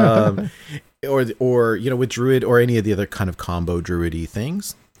me. Or with Druid or any of the other kind of combo Druid-y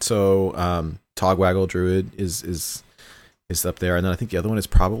things. So Togwaggle Druid is up there, and then I think the other one is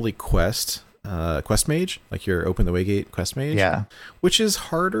probably Quest Mage, like your Open the Waygate Quest Mage. Yeah, which is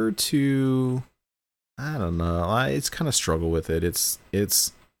harder to. I don't know. It's kind of struggle with it. It's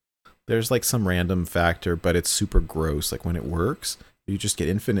there's like some random factor, but it's super gross. Like when it works, you just get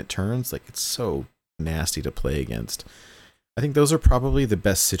infinite turns. Like it's so nasty to play against. I think those are probably the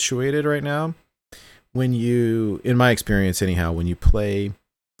best situated right now. When in my experience anyhow, when you play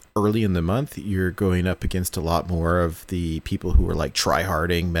early in the month, you're going up against a lot more of the people who are like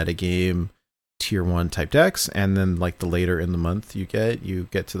try-harding metagame tier 1 type decks. And then like the later in the month you get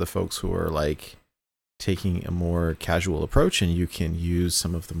to the folks who are like taking a more casual approach, and you can use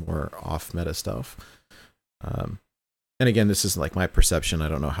some of the more off meta stuff. And again, this is like my perception. I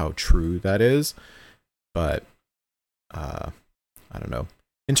don't know how true that is, but I don't know.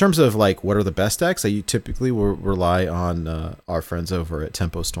 In terms of like what are the best decks, I typically will rely on our friends over at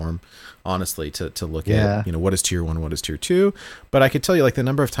Tempo Storm, honestly, to look at what is tier 1, what is tier 2. But I could tell you like the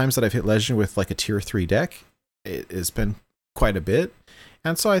number of times that I've hit Legend with like a tier 3 deck, it has been quite a bit.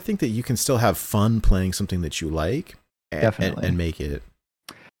 And so I think that you can still have fun playing something that you like and make it.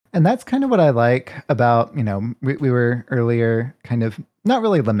 And that's kind of what I like about, we were earlier kind of not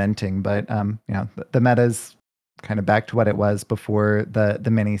really lamenting, but, the meta's kind of back to what it was before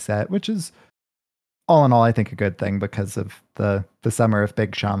the mini set, which is all in all, I think a good thing because of the Summer of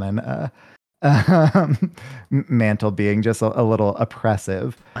Big Shaman mantle being just a little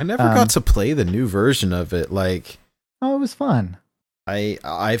oppressive. I never got to play the new version of it. Like, oh, it was fun.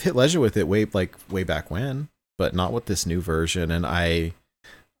 I've hit Legend with it way back when, but not with this new version. And I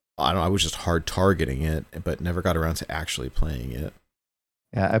was just hard targeting it, but never got around to actually playing it.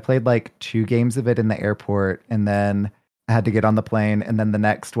 Yeah, I played like 2 games of it in the airport, and then I had to get on the plane, and then the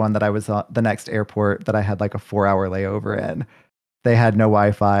next one that I was on, the next airport that I had like a 4-hour layover in. they had no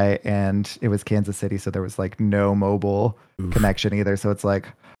Wi-Fi, and it was Kansas City, so there was like no mobile connection either. So it's like,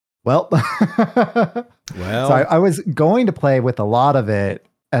 well, well. So I was going to play with a lot of it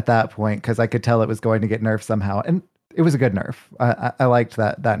at that point because I could tell it was going to get nerfed somehow, and it was a good nerf. I liked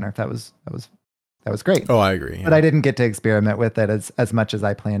that nerf. That was great. Oh, I agree. Yeah. But I didn't get to experiment with it as much as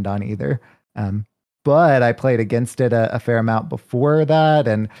I planned on either. But I played against it a fair amount before that,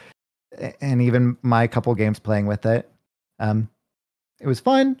 and even my couple games playing with it. It was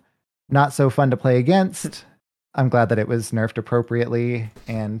fun, not so fun to play against. I'm glad that it was nerfed appropriately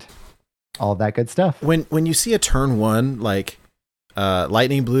and all of that good stuff. When you see a turn 1 like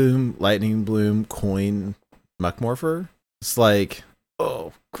lightning bloom, coin, Muckmorpher, it's like,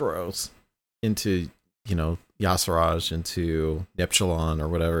 oh, gross. Into, Yasiraj, into Neptulon or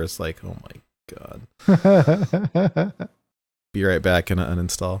whatever. It's like, oh my god. Be right back and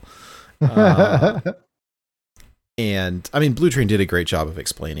uninstall. And I mean, Blue Train did a great job of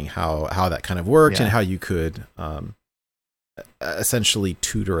explaining how that kind of worked and how you could essentially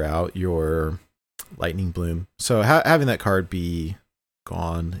tutor out your Lightning Bloom. So having that card be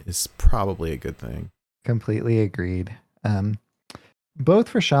gone is probably a good thing. Completely agreed. Both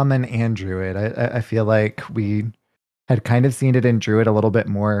for Shaman and Druid, I feel like we had kind of seen it in Druid a little bit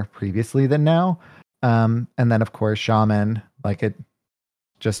more previously than now. And then, of course, Shaman, like it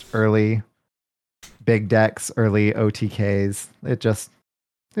just early big decks, early OTKs.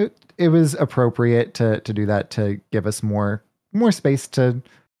 It was appropriate to do that, to give us more space to,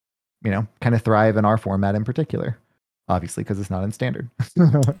 kind of thrive in our format in particular. Obviously, because it's not in standard.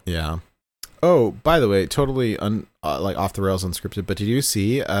 Yeah. Oh, by the way, totally like off the rails unscripted, but did you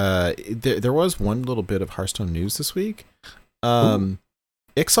see there was one little bit of Hearthstone news this week?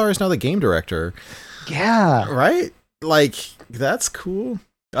 Ixar is now the game director. Yeah. Right? Like, that's cool.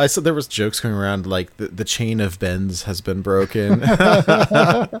 I said there was jokes going around like the chain of Bens has been broken.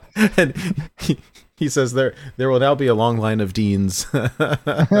 And he says there will now be a long line of Deans. so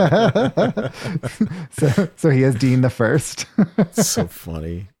he is Dean the first. So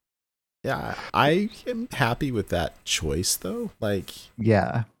funny. Yeah, I am happy with that choice though. Like,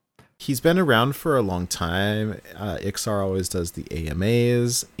 yeah, he's been around for a long time. Ixar always does the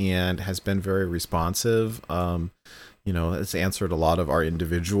AMAs and has been very responsive. It's answered a lot of our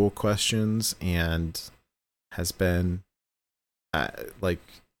individual questions and has been like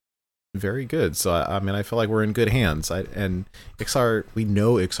very good. So I mean, I feel like we're in good hands. And Ixar, we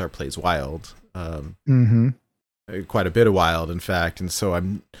know Ixar plays Wild, quite a bit of Wild, in fact. And so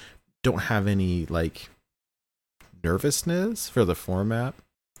don't have any like nervousness for the format.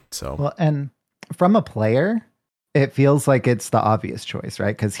 So well, and from a player, it feels like it's the obvious choice,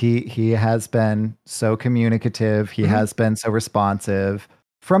 right? Because he has been so communicative. He has been so responsive.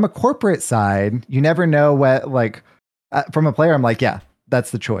 From a corporate side, you never know what, like, from a player, I'm like, yeah, that's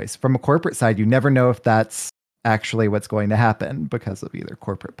the choice. From a corporate side, you never know if that's actually what's going to happen because of either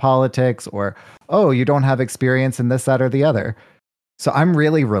corporate politics or, oh, you don't have experience in this, that, or the other. So I'm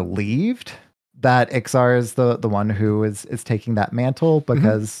really relieved that Ixar is the one who is taking that mantle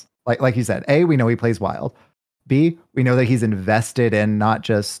because, like you said, A, we know he plays Wild. B, we know that he's invested in not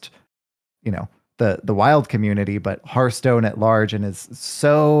just, the Wild community, but Hearthstone at large, and is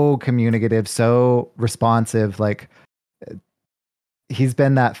so communicative, so responsive. Like, he's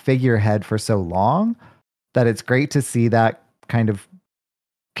been that figurehead for so long that it's great to see that kind of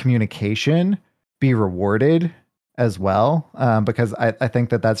communication be rewarded as well. Because I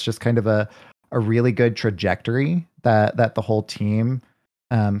think that that's just kind of a really good trajectory that the whole team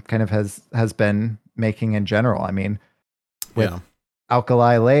kind of has been making in general. I mean, with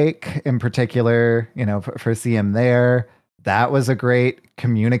Alkali Lake in particular, for CM there, that was a great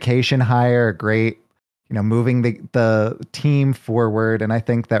communication hire, a great, moving the team forward. And I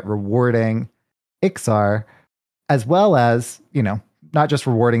think that rewarding Ixar, as well as, not just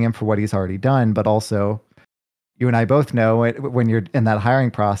rewarding him for what he's already done, but also, you and I both know when you're in that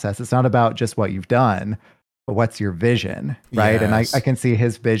hiring process, it's not about just what you've done, but what's your vision, right? Yes. And I can see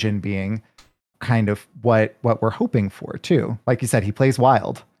his vision being kind of what we're hoping for too. Like you said, he plays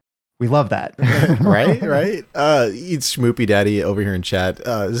Wild. We love that. right. It's Schmoopy Daddy over here in chat.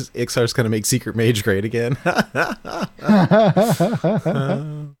 Ixar's going to make Secret Mage great again.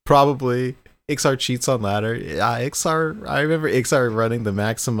 Probably. Ixar cheats on ladder. Yeah, Ixar. I remember Ixar running the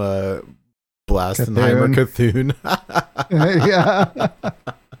Maxima Blastenheimer Cthulhu. Yeah.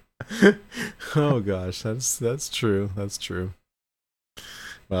 Oh gosh, that's true. That's true.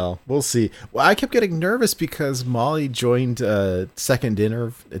 Well, we'll see. Well, I kept getting nervous because Molly joined Second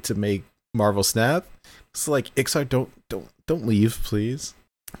Dinner to make Marvel Snap. It's like, Ixar, don't leave, please.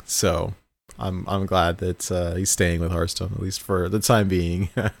 So I'm glad that he's staying with Hearthstone, at least for the time being.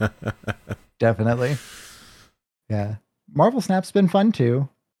 Definitely. Yeah. Marvel Snap's been fun too.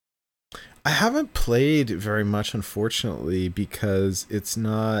 I haven't played very much, unfortunately, because it's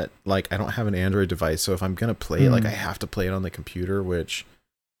not like I don't have an Android device. So if I'm gonna play it, like I have to play it on the computer, which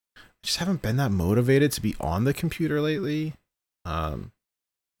I just haven't been that motivated to be on the computer lately.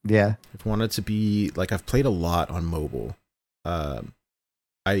 Yeah. I've wanted to be like I've played a lot on mobile.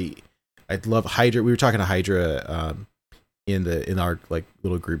 I'd love Hydra. We were talking to Hydra in our like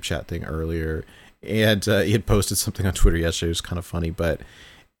little group chat thing earlier, and he had posted something on Twitter yesterday. It was kind of funny, but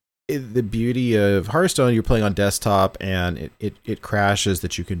the beauty of Hearthstone, you're playing on desktop, and it crashes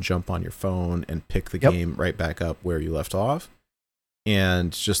that you can jump on your phone and pick the game right back up where you left off.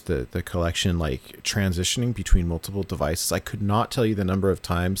 And just the collection, like transitioning between multiple devices. I could not tell you the number of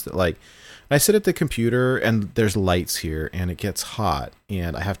times that like I sit at the computer and there's lights here and it gets hot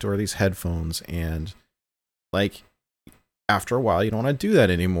and I have to wear these headphones, and like after a while you don't want to do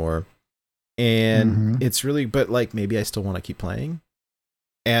that anymore. And it's really, but like maybe I still want to keep playing.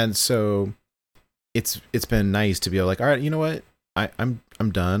 And so it's been nice to be able like, all right, you know what? I'm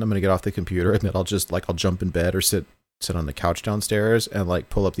done. I'm going to get off the computer, and then I'll jump in bed or sit on the couch downstairs and like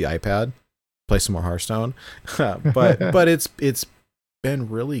pull up the iPad, play some more Hearthstone. but it's been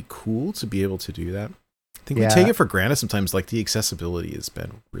really cool to be able to do that. I think we take it for granted sometimes. Like the accessibility has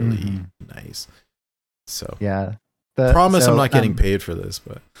been really nice. So yeah, promise I'm not getting paid for this,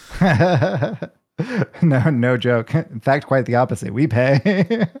 but no joke. In fact, quite the opposite. We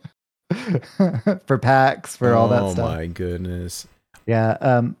pay for packs, for all that stuff. Oh my goodness.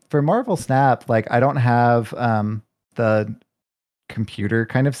 Yeah. For Marvel Snap, like I don't have the computer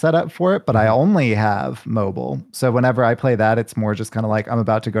kind of set up for it, but I only have mobile. So whenever I play that, it's more just kind of like I'm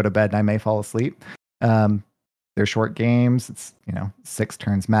about to go to bed and I may fall asleep. They're short games. It's 6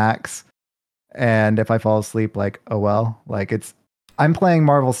 turns max. And if I fall asleep, like, oh well, like I'm playing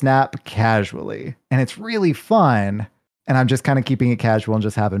Marvel Snap casually and it's really fun. And I'm just kind of keeping it casual and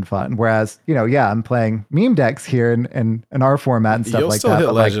just having fun. Whereas, I'm playing meme decks here in our format and stuff You'll like still that. Hit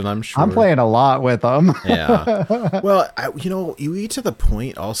but Legend, like, I'm sure. I'm playing a lot with them. Yeah. Well, you get to the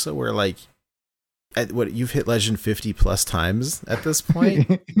point also where like, you've hit Legend 50 plus times at this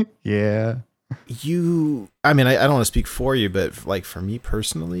point. Yeah. I mean, I don't want to speak for you, but like for me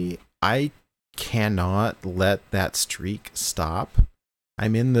personally, I cannot let that streak stop.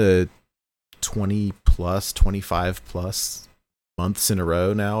 I'm in the 20 plus 25 plus months in a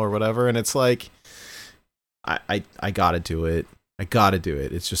row now or whatever, and it's like I gotta do it.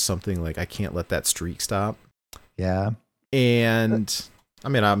 It's just something like I can't let that streak stop. Yeah. And I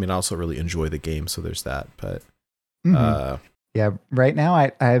mean I also really enjoy the game, so there's that, but yeah, right now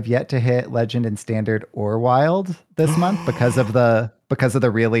I have yet to hit Legend in Standard or Wild this month because of the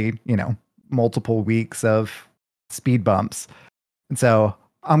really multiple weeks of speed bumps. And so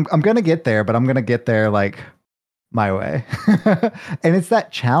I'm gonna get there, but I'm gonna get there like my way. And it's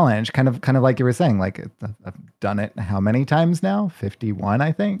that challenge, kind of like you were saying, like I've done it how many times now? 51,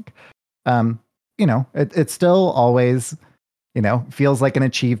 I think. It's still always, feels like an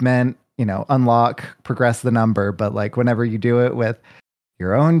achievement, unlock, progress the number. But like whenever you do it with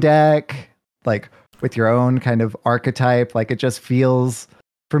your own deck, like with your own kind of archetype, like it just feels,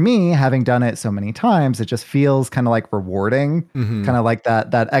 for me, having done it so many times, it just feels kind of like rewarding, kind of like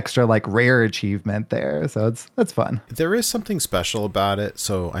that extra like rare achievement there. So that's fun. There is something special about it.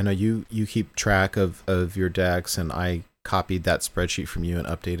 So I know you keep track of your decks, and I copied that spreadsheet from you and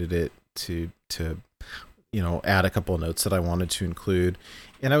updated it to add a couple of notes that I wanted to include.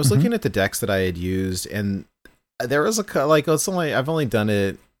 And I was looking at the decks that I had used, and there was I've only done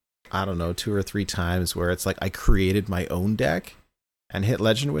it, I don't know, 2 or 3 times where it's like I created my own deck and hit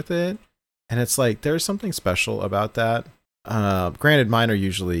Legend with it, and it's like there's something special about that. Granted, mine are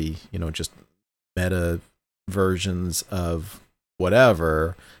usually just meta versions of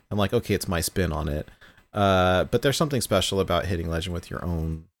whatever. I'm like, okay, it's my spin on it. But there's something special about hitting Legend with your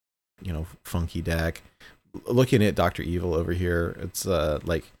own funky deck. Looking at Dr. Evil over here, it's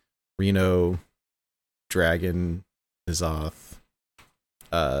like Reno, Dragon, Nizoth,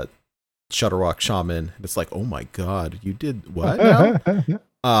 Shutterwalk Shaman. It's like, oh my god, you did what now?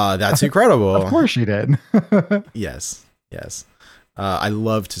 That's incredible. Of course you did. Yes. I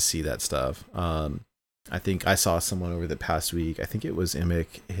love to see that stuff. I think I saw someone over the past week, I think it was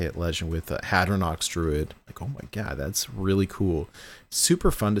Imic, hit Legend with Hadronox Druid. Like, oh my god, that's really cool.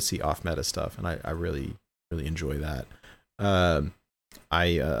 Super fun to see off meta stuff, and I really enjoy that.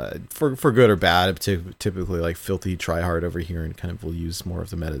 I for good or bad, typically like filthy tryhard over here, and kind of will use more of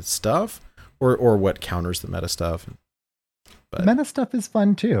the meta stuff or what counters the meta stuff. But meta stuff is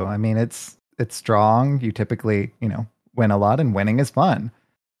fun too. I mean, it's it's strong. You typically, win a lot, and winning is fun.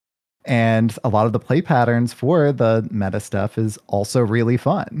 And a lot of the play patterns for the meta stuff is also really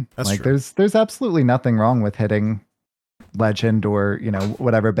fun. That's like true. there's absolutely nothing wrong with hitting legend or,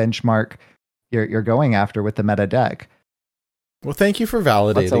 whatever benchmark you're going after with the meta deck. Well, thank you for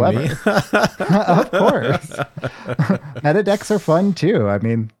validating me. Of course. Meta decks are fun too. I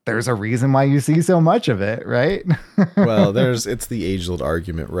mean, there's a reason why you see so much of it, right? Well, it's the age-old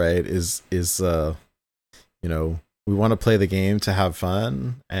argument, right? We want to play the game to have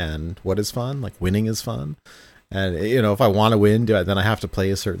fun, and what is fun? Like winning is fun. And if I want to win, then I have to play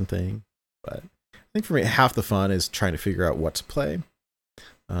a certain thing. But I think for me, half the fun is trying to figure out what to play.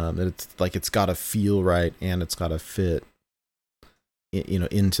 It's got to feel right, and it's got to fit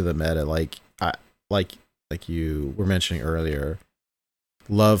into the meta. Like you were mentioning earlier,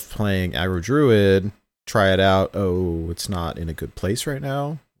 love playing Aggro Druid, try it out. Oh, it's not in a good place right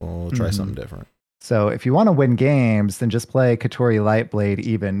now. Well, we'll try something different. So if you want to win games, then just play Katori Lightblade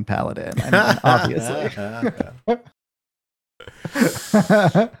even Paladin. I mean, obviously.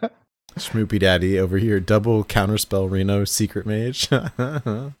 Schmoopy Daddy over here, double counterspell Reno secret mage.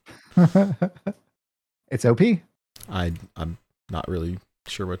 It's OP. I'm not really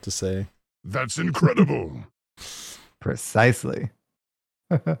sure what to say. That's incredible. Precisely.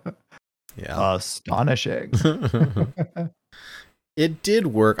 Yeah. Astonishing. It did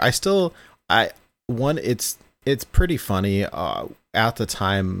work. It's pretty funny at the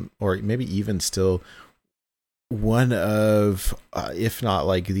time, or maybe even still, one of if not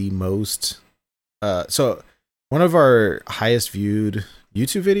like the most so one of our highest viewed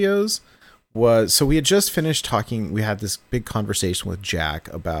YouTube videos was, so we had just finished talking, we had this big conversation with Jack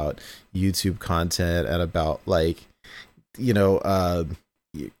about YouTube content and about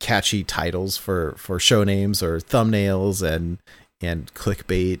catchy titles for show names or thumbnails and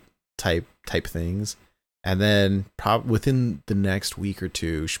clickbait type things. And then within the next week or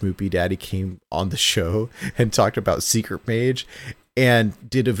two, Schmoopy Daddy came on the show and talked about Secret Mage and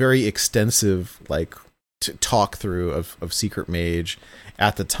did a very extensive talk through of Secret Mage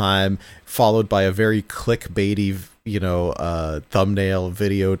at the time, followed by a very clickbaity thumbnail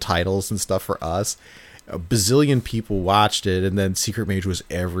video titles and stuff for us. A bazillion people watched it, and then Secret Mage was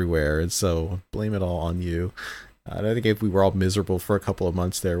everywhere, and so blame it all on you. I think we were all miserable for a couple of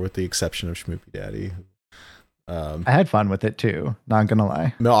months there, with the exception of Schmoopy Daddy. I had fun with it too, not gonna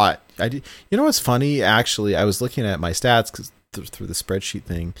lie. No, I did. You know what's funny? Actually, I was looking at my stats through the spreadsheet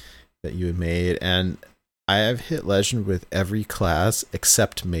thing that you had made, and I have hit legend with every class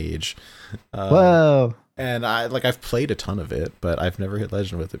except mage. Whoa! And I've played a ton of it, but I've never hit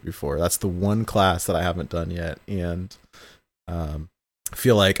legend with it before. That's the one class that I haven't done yet, and I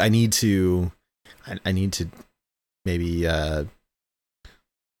feel like I need to maybe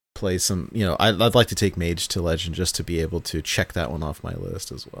play some. I'd like to take mage to legend just to be able to check that one off my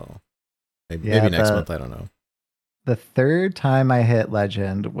list as well. Maybe next month. I don't know. The third time I hit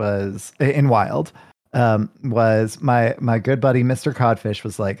legend was in Wild. Was my good buddy Mr. Codfish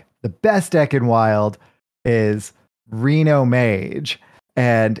was like, the best deck in Wild is Reno Mage,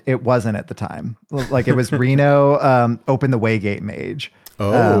 and it wasn't at the time. Like, it was Reno Open the Waygate Mage.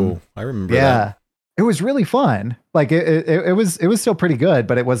 I remember that. It was really fun. Like it was still pretty good,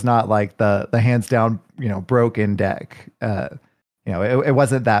 but it was not like the hands down, broken deck. It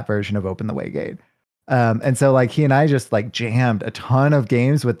wasn't that version of Open the Waygate. And so he and I just jammed a ton of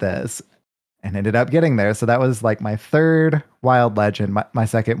games with this and ended up getting there. So that was my third Wild Legend. My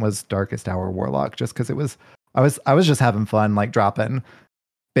second was Darkest Hour Warlock, just because I was just having fun dropping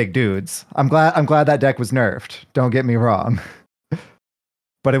big dudes. I'm glad that deck was nerfed. Don't get me wrong.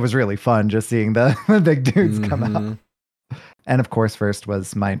 But it was really fun just seeing the big dudes come out. And of course, first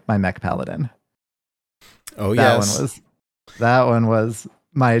was my Mech Paladin. Oh, yes. That one was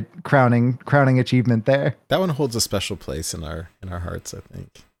my crowning achievement there. That one holds a special place in our hearts, I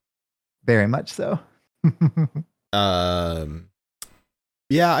think. Very much so.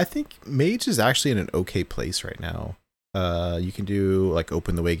 Yeah, I think Mage is actually in an okay place right now. You can do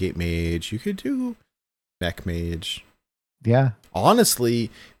Open the Waygate Mage. You could do Mech Mage. Yeah. Honestly,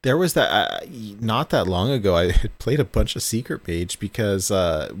 there was that not that long ago. I had played a bunch of Secret Mage because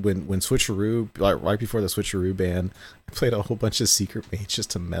when Switcheroo, right before the Switcheroo ban, I played a whole bunch of Secret Mage just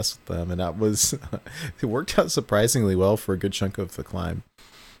to mess with them, and that was it worked out surprisingly well for a good chunk of the climb.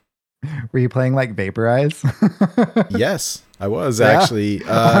 Were you playing Vaporize? Yes, I was actually.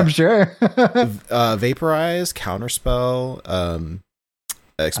 I'm sure. Vaporize, Counterspell,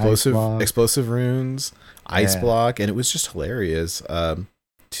 explosive runes, Ice Block, and it was just hilarious.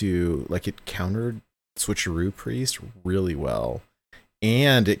 It countered Switcheroo Priest really well,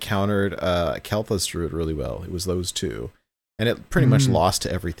 and it countered Kel'Thas Druid really well. It was those two. And it pretty much lost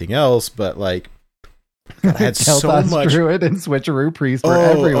to everything else, but like God, I had so much Druid and Switcheroo Priest were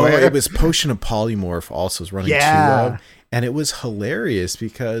everywhere. It was Potion of Polymorph also was running 2 of, and it was hilarious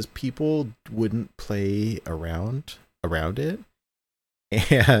because people wouldn't play around it.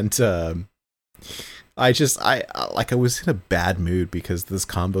 And I was in a bad mood because this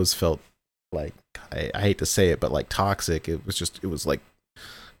combos felt like I hate to say it, but like toxic. It was like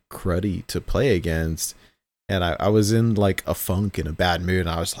cruddy to play against. And I was in like a funk and a bad mood. And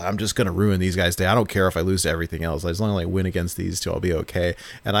I was like, I'm just going to ruin these guys' day. I don't care if I lose to everything else. As long as I win against these two, I'll be okay.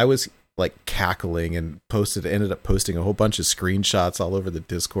 And I was like cackling and ended up posting a whole bunch of screenshots all over the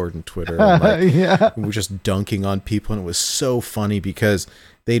Discord and Twitter. And like, we were just dunking on people. And it was so funny because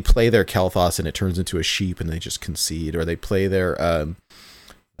they'd play their Kel'Thas and it turns into a sheep and they just concede. Or they play their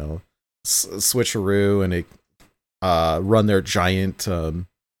switcheroo and they run their giant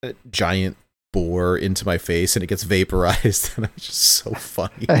boar into my face and it gets vaporized, and it was just so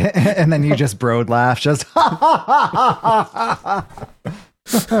funny. And then you just broad laugh, just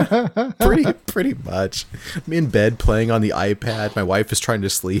pretty much. I'm in bed playing on the iPad. My wife is trying to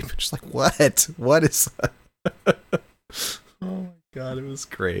sleep. Just like, what is that? Oh my god, it was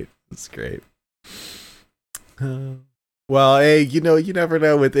great. It's great. Well, hey, you never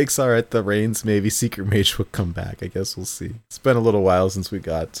know with Ixar at the reins. Maybe Secret Mage will come back. I guess we'll see. It's been a little while since we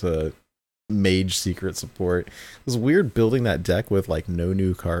got Mage secret support. It was weird building that deck with like no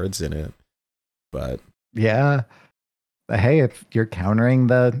new cards in it, but yeah. Hey, if you're countering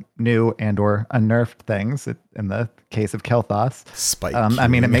the new and or unnerfed things, in the case of Kel'Thas, Spike. I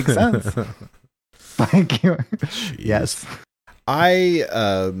mean, it makes sense. Spike. Yes.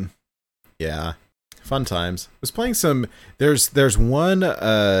 Yeah, fun times. I was playing some. There's one.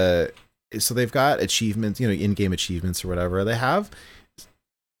 So they've got achievements, in-game achievements or whatever. They have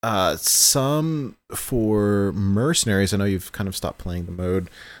some for mercenaries. I know you've kind of stopped playing the mode,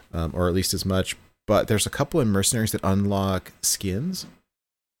 or at least as much, but there's a couple in mercenaries that unlock skins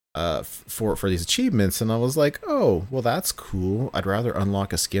for these achievements, and I was like, oh, well, that's cool. I'd rather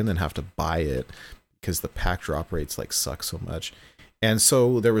unlock a skin than have to buy it because the pack drop rates like suck so much. And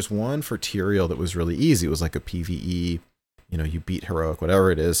so there was one for Tyrael that was really easy. It was like a PvE, you beat heroic,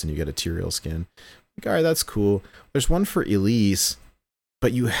 whatever it is, and you get a Tyrael skin. Like, all right, that's cool. There's one for Elise,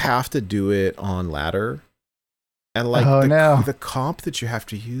 but you have to do it on ladder. And like the comp that you have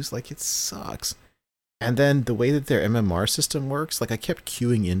to use, like, it sucks. And then the way that their MMR system works, like I kept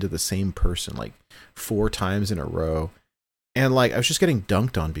queuing into the same person like 4 times in a row. And like I was just getting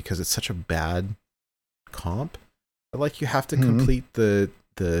dunked on because it's such a bad comp. But like you have to complete the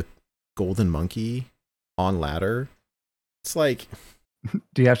golden monkey on ladder. It's like,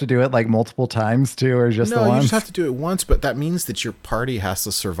 do you have to do it like multiple times too, or just no? The once? You just have to do it once, but that means that your party has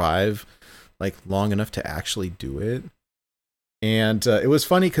to survive like long enough to actually do it. And it was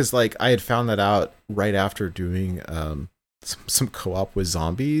funny because like I had found that out right after doing some co-op with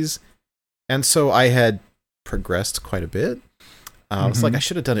zombies, and so I had progressed quite a bit. I was like, I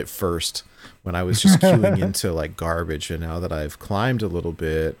should have done it first when I was just queuing into like garbage, and now that I've climbed a little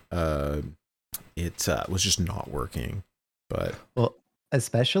bit, it was just not working. But well,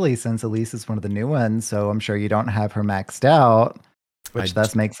 especially since Elise is one of the new ones, so I'm sure you don't have her maxed out, which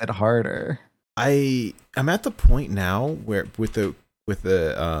thus makes it harder. I'm at the point now where with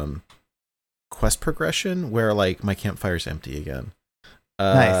the quest progression where like my campfire's empty again.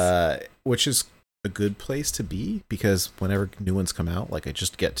 Nice. Which is a good place to be because whenever new ones come out, like I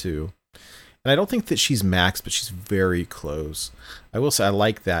just get to, and I don't think that she's maxed, but she's very close. I will say I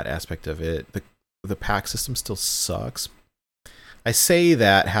like that aspect of it. The pack system still sucks. I say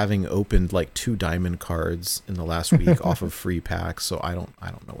that having opened like 2 diamond cards in the last week off of free packs, so I don't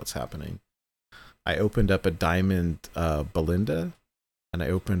know what's happening. I opened up a diamond Belinda, and I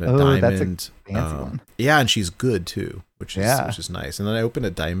opened a diamond. That's a fancy one. Yeah, and she's good too, which is nice. And then I opened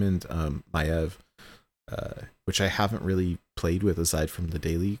a diamond Maiev, which I haven't really played with aside from the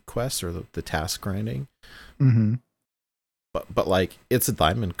daily quests or the task grinding. Mm-hmm. But like it's a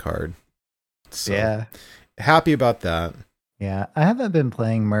diamond card, so yeah, happy about that. Yeah, I haven't been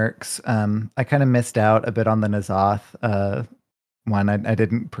playing Mercs. I kind of missed out a bit on the N'Zoth one. I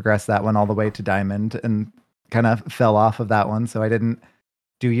didn't progress that one all the way to Diamond and kind of fell off of that one. So I didn't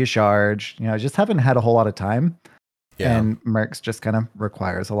do Yasharj. I just haven't had a whole lot of time. Yeah. And Mercs just kind of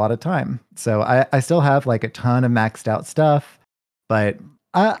requires a lot of time. So I still have like a ton of maxed out stuff, but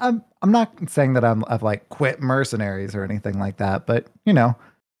I'm not saying that I've like quit Mercenaries or anything like that. But I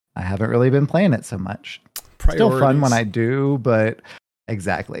haven't really been playing it so much. Still fun when I do, but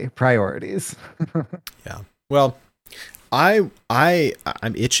exactly priorities. Yeah. Well, I'm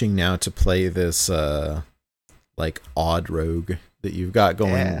itching now to play this like odd rogue that you've got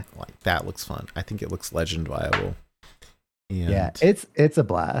going. Yeah. Like that looks fun. I think it looks legend viable. And Yeah, it's a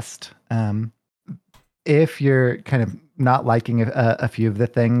blast. If you're kind of not liking a few of the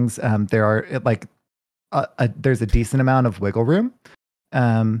things, there are like there's a decent amount of wiggle room.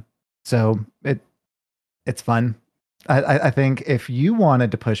 So it's fun. I think if you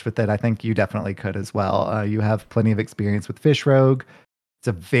wanted to push with it, I think you definitely could as well. You have plenty of experience with Fish Rogue. It's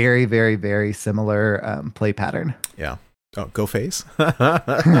a very, very, very similar play pattern. yeah. Oh, go face. This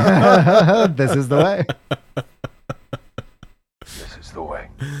is the way. This is the way.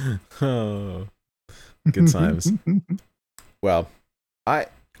 Oh, good times. Well, I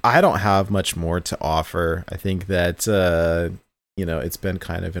don't have much more to offer. I think that it's been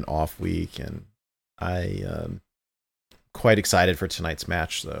kind of an off week, and I quite excited for tonight's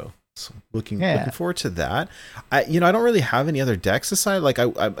match though. So looking forward to that. I don't really have any other decks aside. Like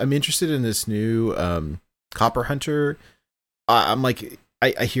I'm interested in this new Copper Hunter. I'm like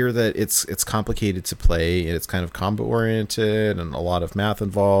I hear that it's complicated to play and it's kind of combo oriented and a lot of math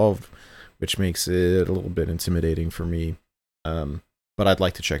involved, which makes it a little bit intimidating for me. But I'd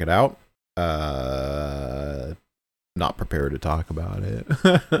like to check it out. Not prepared to talk about it.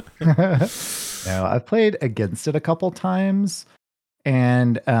 No, I've played against it a couple times,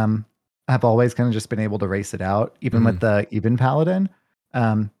 and I've always kind of just been able to race it out, even with the Even Paladin.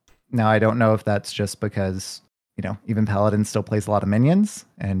 Now I don't know if that's just because Even Paladin still plays a lot of minions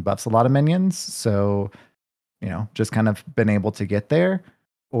and buffs a lot of minions, so just kind of been able to get there,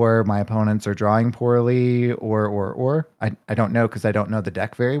 or my opponents are drawing poorly, or I don't know because I don't know the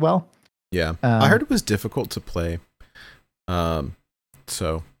deck very well. Yeah, I heard it was difficult to play.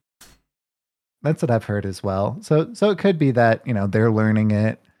 So that's what I've heard as well. So it could be that they're learning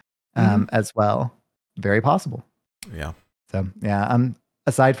it as well. Very possible. Yeah. So yeah,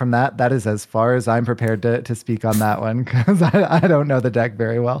 aside from that, that is as far as I'm prepared to speak on that one, because I don't know the deck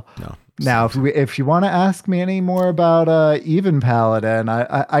very well. No. Now, if you want to ask me any more about Even Paladin,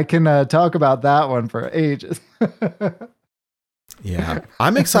 I can talk about that one for ages. Yeah,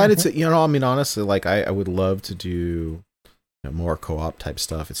 I'm excited to honestly, like I would love to do more co-op type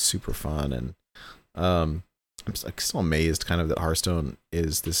stuff. It's super fun, and I'm still amazed kind of that Hearthstone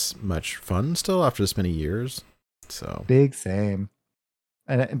is this much fun still after this many years. So big same.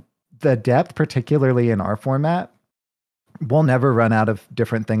 And the depth, particularly in our format, we'll never run out of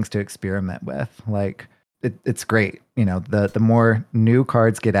different things to experiment with. Like it's great. The more new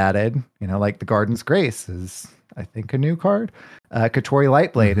cards get added, like the Garden's Grace is, I think, a new card. Katori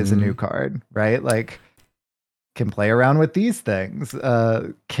Lightblade is a new card, right? Like, can play around with these things.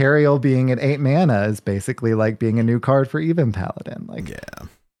 Cariel being at 8 mana is basically like being a new card for Even Paladin. Like,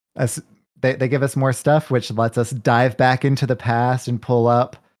 yeah, they give us more stuff, which lets us dive back into the past and pull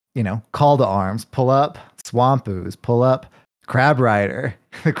up, Call to Arms, pull up Swamp Ooze, pull up Crab Rider.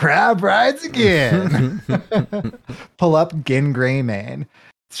 The crab rides again. Pull up Gin Greymane.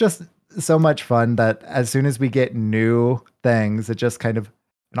 It's just so much fun that as soon as we get new things, it just kind of,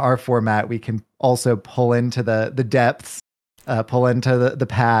 in our format, we can also pull into the depths, pull into the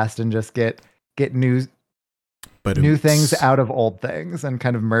past, and just get new things out of old things and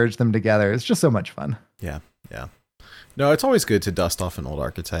kind of merge them together. It's just so much fun. Yeah. No, it's always good to dust off an old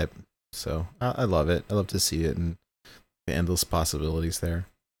archetype. So I love it. I love to see it and the endless possibilities there.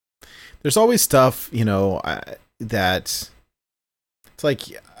 There's always stuff, that it's like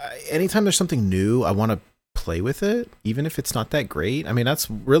anytime there's something new, I want to play with it, even if it's not that great. I mean, that's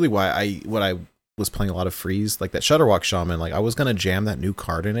really why I was playing a lot of Freeze, like that Shudderwock Shaman. Like I was gonna jam that new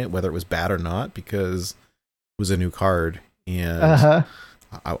card in it, whether it was bad or not, because it was a new card, and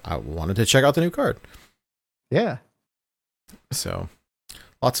I wanted to check out the new card. Yeah. So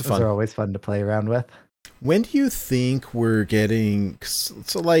lots of Those fun. are always fun to play around with. When do you think we're getting?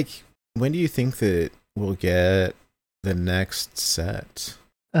 So like, when do you think that we'll get the next set?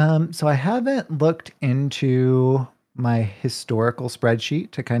 So I haven't looked into my historical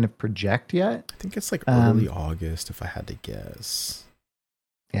spreadsheet to kind of project yet. I think it's like early August, if I had to guess.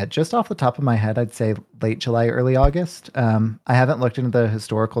 Yeah, just off the top of my head, I'd say late July, early August. I haven't looked into the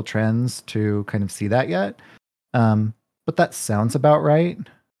historical trends to kind of see that yet. But that sounds about right.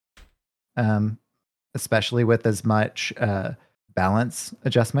 Especially with as much balance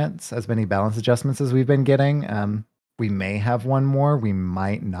adjustments as we've been getting. We may have one more, we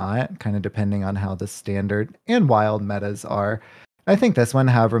might not, kind of depending on how the standard and wild metas are. I think this one,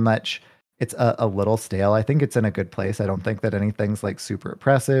 however much it's a little stale, I think it's in a good place. I don't think that anything's like super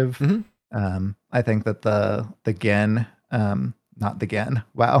oppressive. I think that the Gen, not the Gen,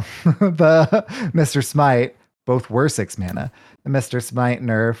 wow, the Mr. Smite both were 6 mana. The Mr. Smite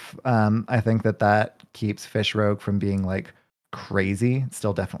nerf, I think that keeps Fish Rogue from being like crazy. It's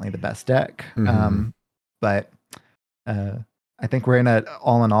still definitely the best deck. But I think we're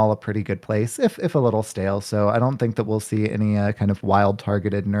all in all a pretty good place, if a little stale. So I don't think that we'll see any kind of wild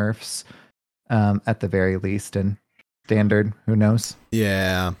targeted nerfs at the very least. And Standard, who knows?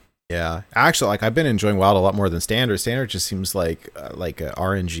 Yeah. Actually, like I've been enjoying Wild a lot more than Standard. Standard just seems like a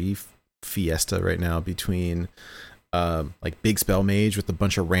RNG fiesta right now between like Big Spell Mage with a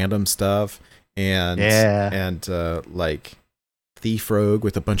bunch of random stuff and like Thief Rogue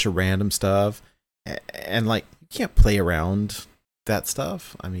with a bunch of random stuff, and like you can't play around that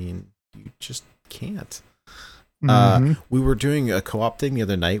stuff. I mean, you just can't. We were doing a co-op thing the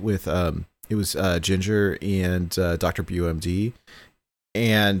other night with it was Ginger and Dr. BUMD,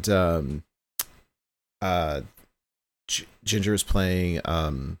 and Ginger is playing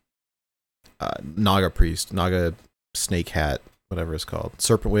Naga Priest, Naga Snake Hat, whatever it's called,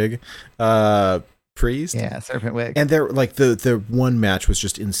 Serpent Wig Priest. Yeah, Serpent Wig. And they're like the one match was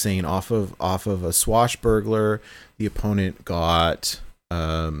just insane. Off of a Swashbuckler, the opponent got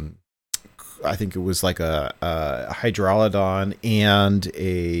I think it was like a Hydralodon and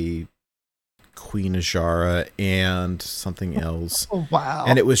a Queen Ajara and something else. Oh, wow.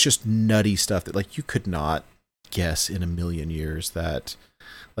 And it was just nutty stuff that like you could not guess in a million years that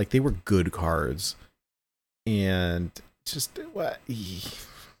like they were good cards. And just what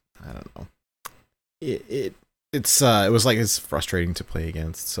I don't know. It was like it's frustrating to play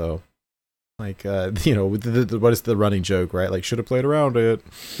against. So like you know, what is the running joke, right? Like should have played around it.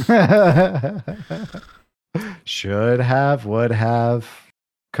 Should have, would have,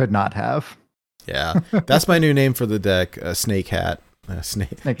 could not have. Yeah, that's my new name for the deck. Snake Hat.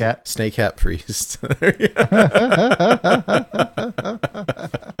 Snake Hat. Snake Hat Priest.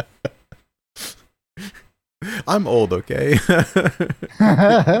 I'm old, okay?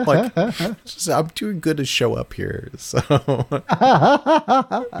 Like, I'm doing good to show up here. So,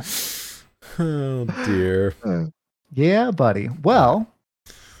 oh dear. Yeah, buddy. Well,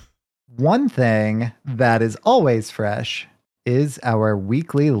 one thing that is always fresh is our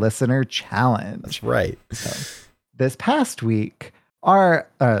weekly listener challenge. That's right. So, this past week,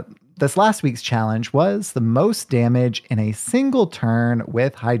 this last week's challenge was the most damage in a single turn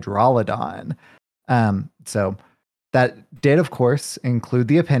with Hydralodon. So that did, of course, include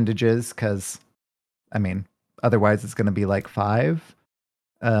the appendages, because, I mean, otherwise it's going to be like 5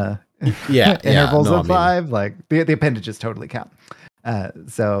 intervals of 5. Like the appendages totally count.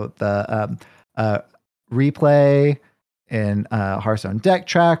 So the replay in Hearthstone Deck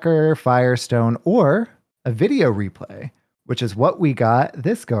Tracker, Firestone, or a video replay, which is what we got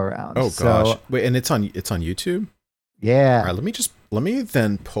this go around. Oh gosh! Wait, and it's on YouTube. Yeah. All right, let me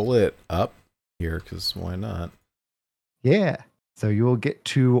then pull it up here, because why not? Yeah. So you will get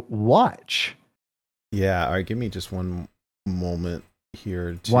to watch. Yeah. All right. Give me just one moment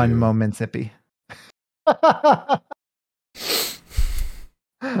here. One moment, Zippy.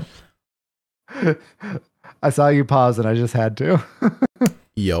 I saw you pause and I just had to.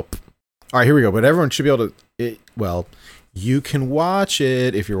 Yup. All right, here we go. But everyone should be able to. Well, you can watch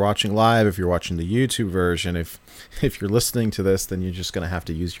it if you're watching live. If you're watching the YouTube version, if you're listening to this, then you're just gonna have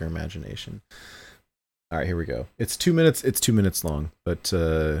to use your imagination. All right, here we go. It's 2 minutes. It's 2 minutes long, but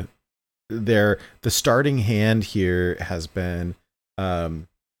the starting hand here has been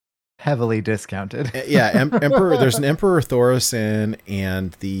heavily discounted. Yeah, Emperor. There's an Emperor Thaurissan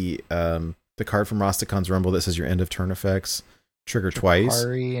and the card from Rastakan's Rumble that says your end of turn effects trigger twice.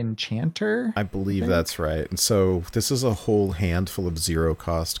 Drakari Enchanter? I believe that's right. And so this is a whole handful of 0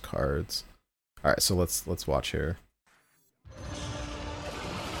 cost cards. All right, so let's watch here.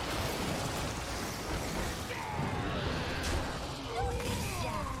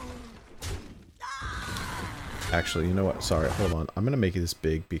 Actually, you know what? Sorry, hold on. I'm gonna make this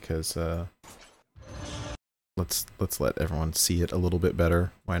big because let's let everyone see it a little bit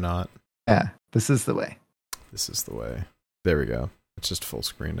better. Why not? Yeah, this is the way. This is the way. There we go. It's just full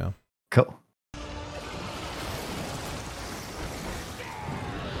screen now. Cool.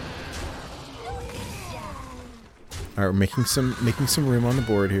 All right, we're making some room on the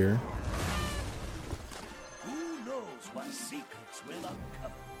board here. Who knows what secrets will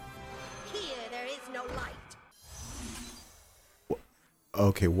uncover? Here there is no light.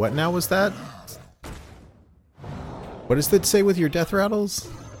 Okay, what now was that? What does that say with your death rattles?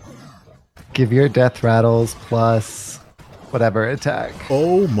 Give your death rattles plus whatever attack.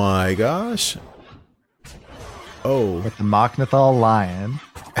 Oh my gosh. Oh. With the Mok'Nathal Lion.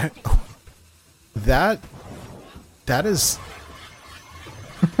 That is...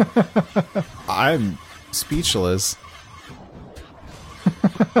 I'm speechless.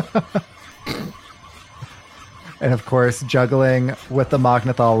 And of course, juggling with the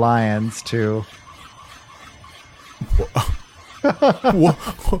Magnathal Lions too. Whoa,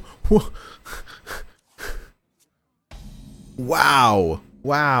 whoa. Wow.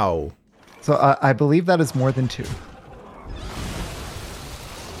 Wow. So I believe that is more than 2.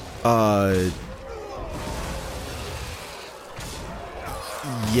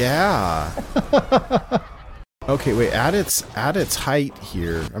 Yeah. Okay, wait, at its height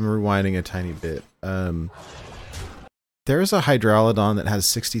here, I'm rewinding a tiny bit. There's a Hydralodon that has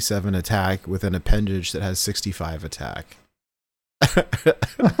 67 attack with an appendage that has 65 attack.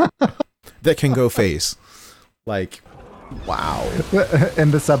 That can go face. Like, wow.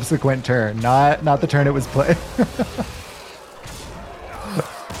 In the subsequent turn, not the turn it was played.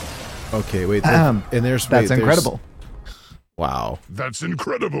 Okay, wait. And there's That's there's- incredible. Wow. That's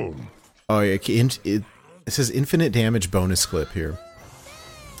incredible. Oh, yeah. It says infinite damage bonus clip here.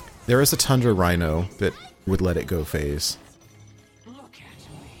 There is a Tundra Rhino that would let it go phase. Look at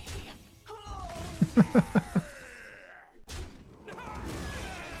me.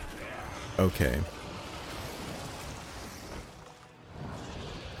 Okay.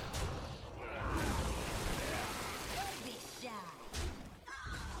 Be shy.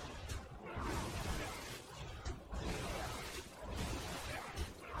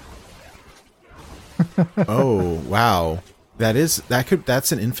 Oh, wow. That's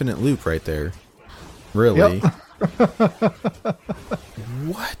an infinite loop right there. Really? Yep.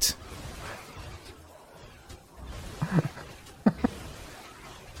 What?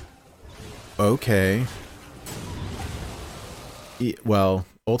 Okay. Well,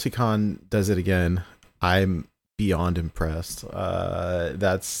 Ulticon does it again. I'm beyond impressed.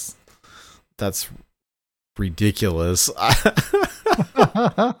 That's ridiculous.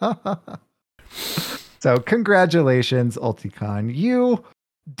 So congratulations, Ulticon. You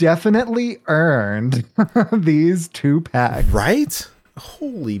definitely earned these 2 packs. Right?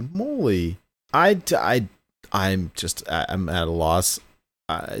 Holy moly. I'm at a loss.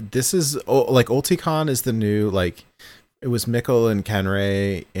 This is like Ulticon is the new, like, it was Mikkel and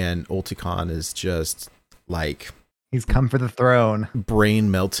Kenray, and Ulticon is just like He's come for the throne. brain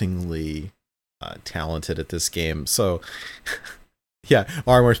meltingly talented at this game. So yeah,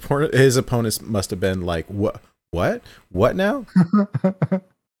 Armor's his opponents must have been like, what now?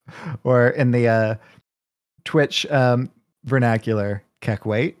 Or in the Twitch vernacular, keck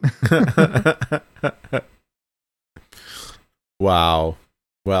wait. Wow.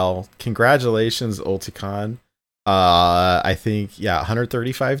 Well, congratulations, Ulticon. I think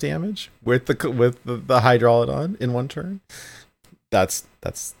 135 damage with the Hydralodon in one turn. That's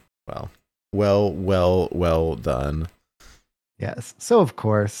well done. Yes. So of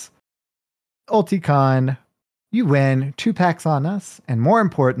course, Ulticon, you win 2 packs on us, and more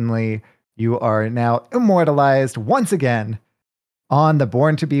importantly, you are now immortalized once again on the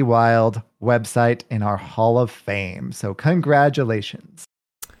Born to Be Wild website in our Hall of Fame. So congratulations.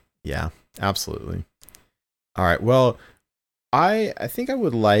 Yeah, absolutely. All right. Well, I think I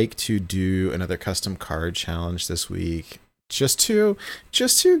would like to do another custom card challenge this week. Just to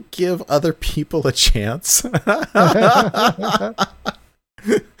give other people a chance.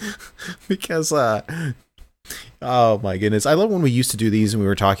 Because oh my goodness, I love when we used to do these and we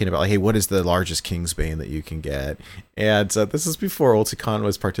were talking about, like, hey, what is the largest Kingsbane that you can get? And this is before Ulticon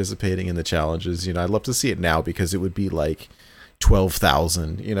was participating in the challenges. You know, I'd love to see it now because it would be like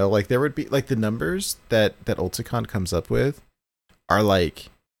 12,000. You know, like there would be like the numbers that Ulticon comes up with are like,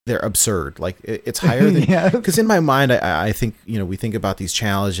 they're absurd. Like it's higher than, because in my mind, I think, you know, we think about these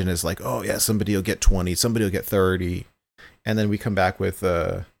challenges and it's like, oh yeah, somebody will get 20, somebody will get 30. And then we come back with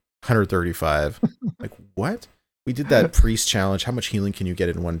 135. Like, what? We did that priest challenge. How much healing can you get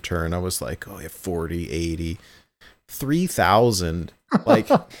in one turn? I was like, oh yeah, 40, 80, 3,000. Like,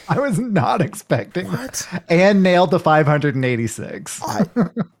 I was not expecting what? And nailed the 586.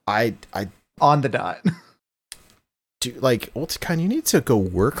 I on the dot. do, like, Ulticon, you need to go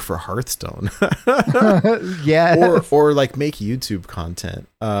work for Hearthstone. Yes. Or like make YouTube content.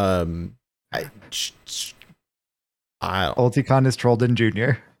 Ulticon is Trollden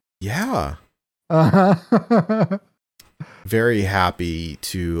Jr. Yeah. Uh-huh. Very happy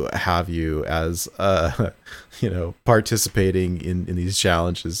to have you as you know, participating in these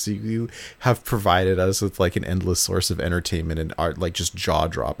challenges. You have provided us with like an endless source of entertainment and art, like just jaw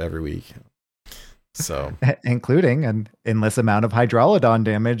drop every week. So Including an endless amount of Hydralodon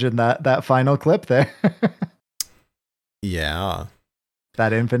damage in that final clip there. yeah.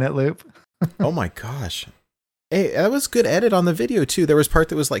 That infinite loop. Oh my gosh. Hey, that was good edit on the video too. There was part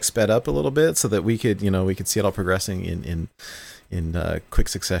that was like sped up a little bit so that we could, we could see it all progressing in quick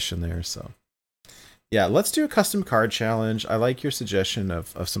succession there. So yeah, let's do a custom card challenge. I like your suggestion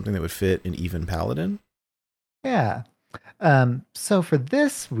of something that would fit an even paladin. Yeah. So for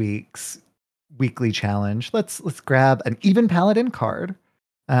this week's weekly challenge, let's grab an even paladin card.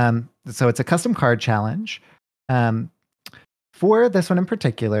 So it's a custom card challenge. For this one in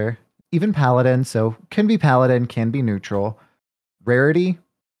particular, even paladin, so can be paladin, can be neutral. Rarity,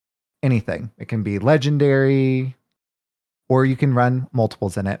 anything. It can be legendary, or you can run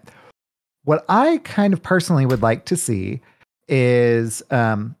multiples in it. What I kind of personally would like to see is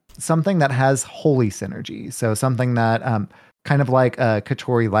something that has holy synergy. So something that kind of like a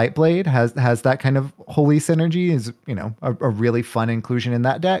Katori Lightblade has that kind of holy synergy, is a really fun inclusion in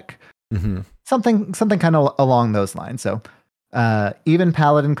that deck. Mm-hmm. Something kind of along those lines. So even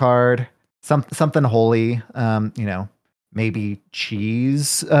paladin card, something holy, maybe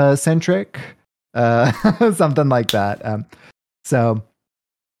cheese centric, something like that. So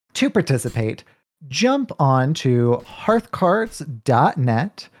to participate, jump on to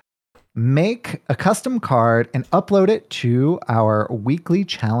hearthcards.net, make a custom card and upload it to our weekly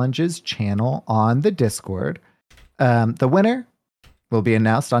challenges channel on the Discord. The winner will be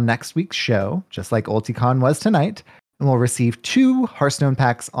announced on next week's show, just like UltiCon was tonight, and will receive 2 Hearthstone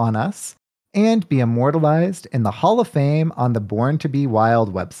packs on us and be immortalized in the Hall of Fame on the Born to Be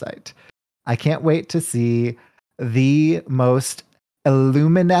Wild website. I can't wait to see the most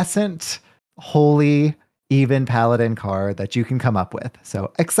illuminescent, holy, even paladin card that you can come up with.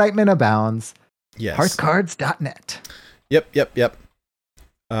 So excitement abounds. Yes. Hearthcards.net. Yep.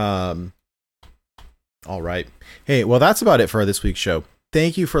 All right. Hey, well, that's about it for this week's show.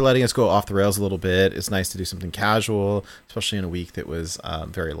 Thank you for letting us go off the rails a little bit. It's nice to do something casual, especially in a week that was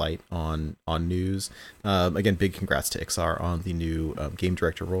very light on news. Again, big congrats to Ixar on the new game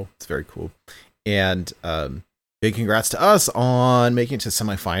director role. It's very cool. And big congrats to us on making it to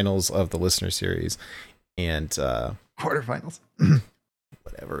semifinals of the listener series and Quarterfinals.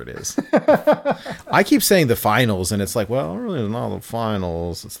 Whatever it is. I keep saying the finals, and it's like, well, really not the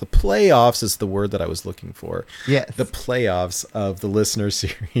finals. It's the playoffs is the word that I was looking for. Yes. The playoffs of the listener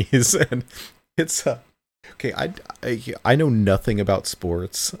series. And it's okay. I know nothing about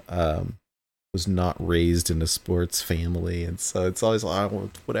sports. Was not raised in a sports family, and so it's always like,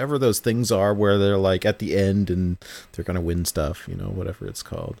 whatever those things are where they're like at the end and they're gonna win stuff, whatever it's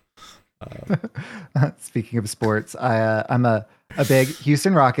called. Speaking of sports, I'm a big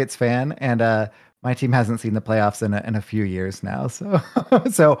Houston Rockets fan, and my team hasn't seen the playoffs in a few years now. So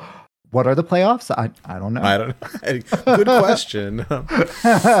what are the playoffs? I don't know. I don't know. Good question.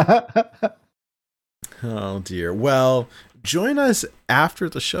 Oh dear. Well, join us after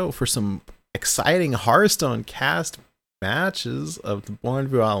the show for some exciting Hearthstone cast matches of the Born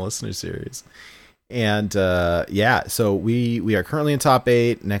to Be Wild listener series. And so we are currently in top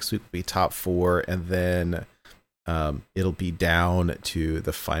 8. Next week will be top 4, and then it'll be down to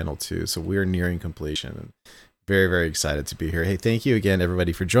the final 2. So we're nearing completion. Very, very excited to be here. Hey, thank you again,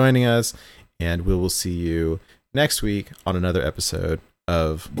 everybody, for joining us, and we will see you next week on another episode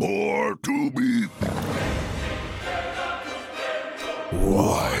of Born to Be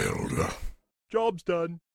Wild. Job's done.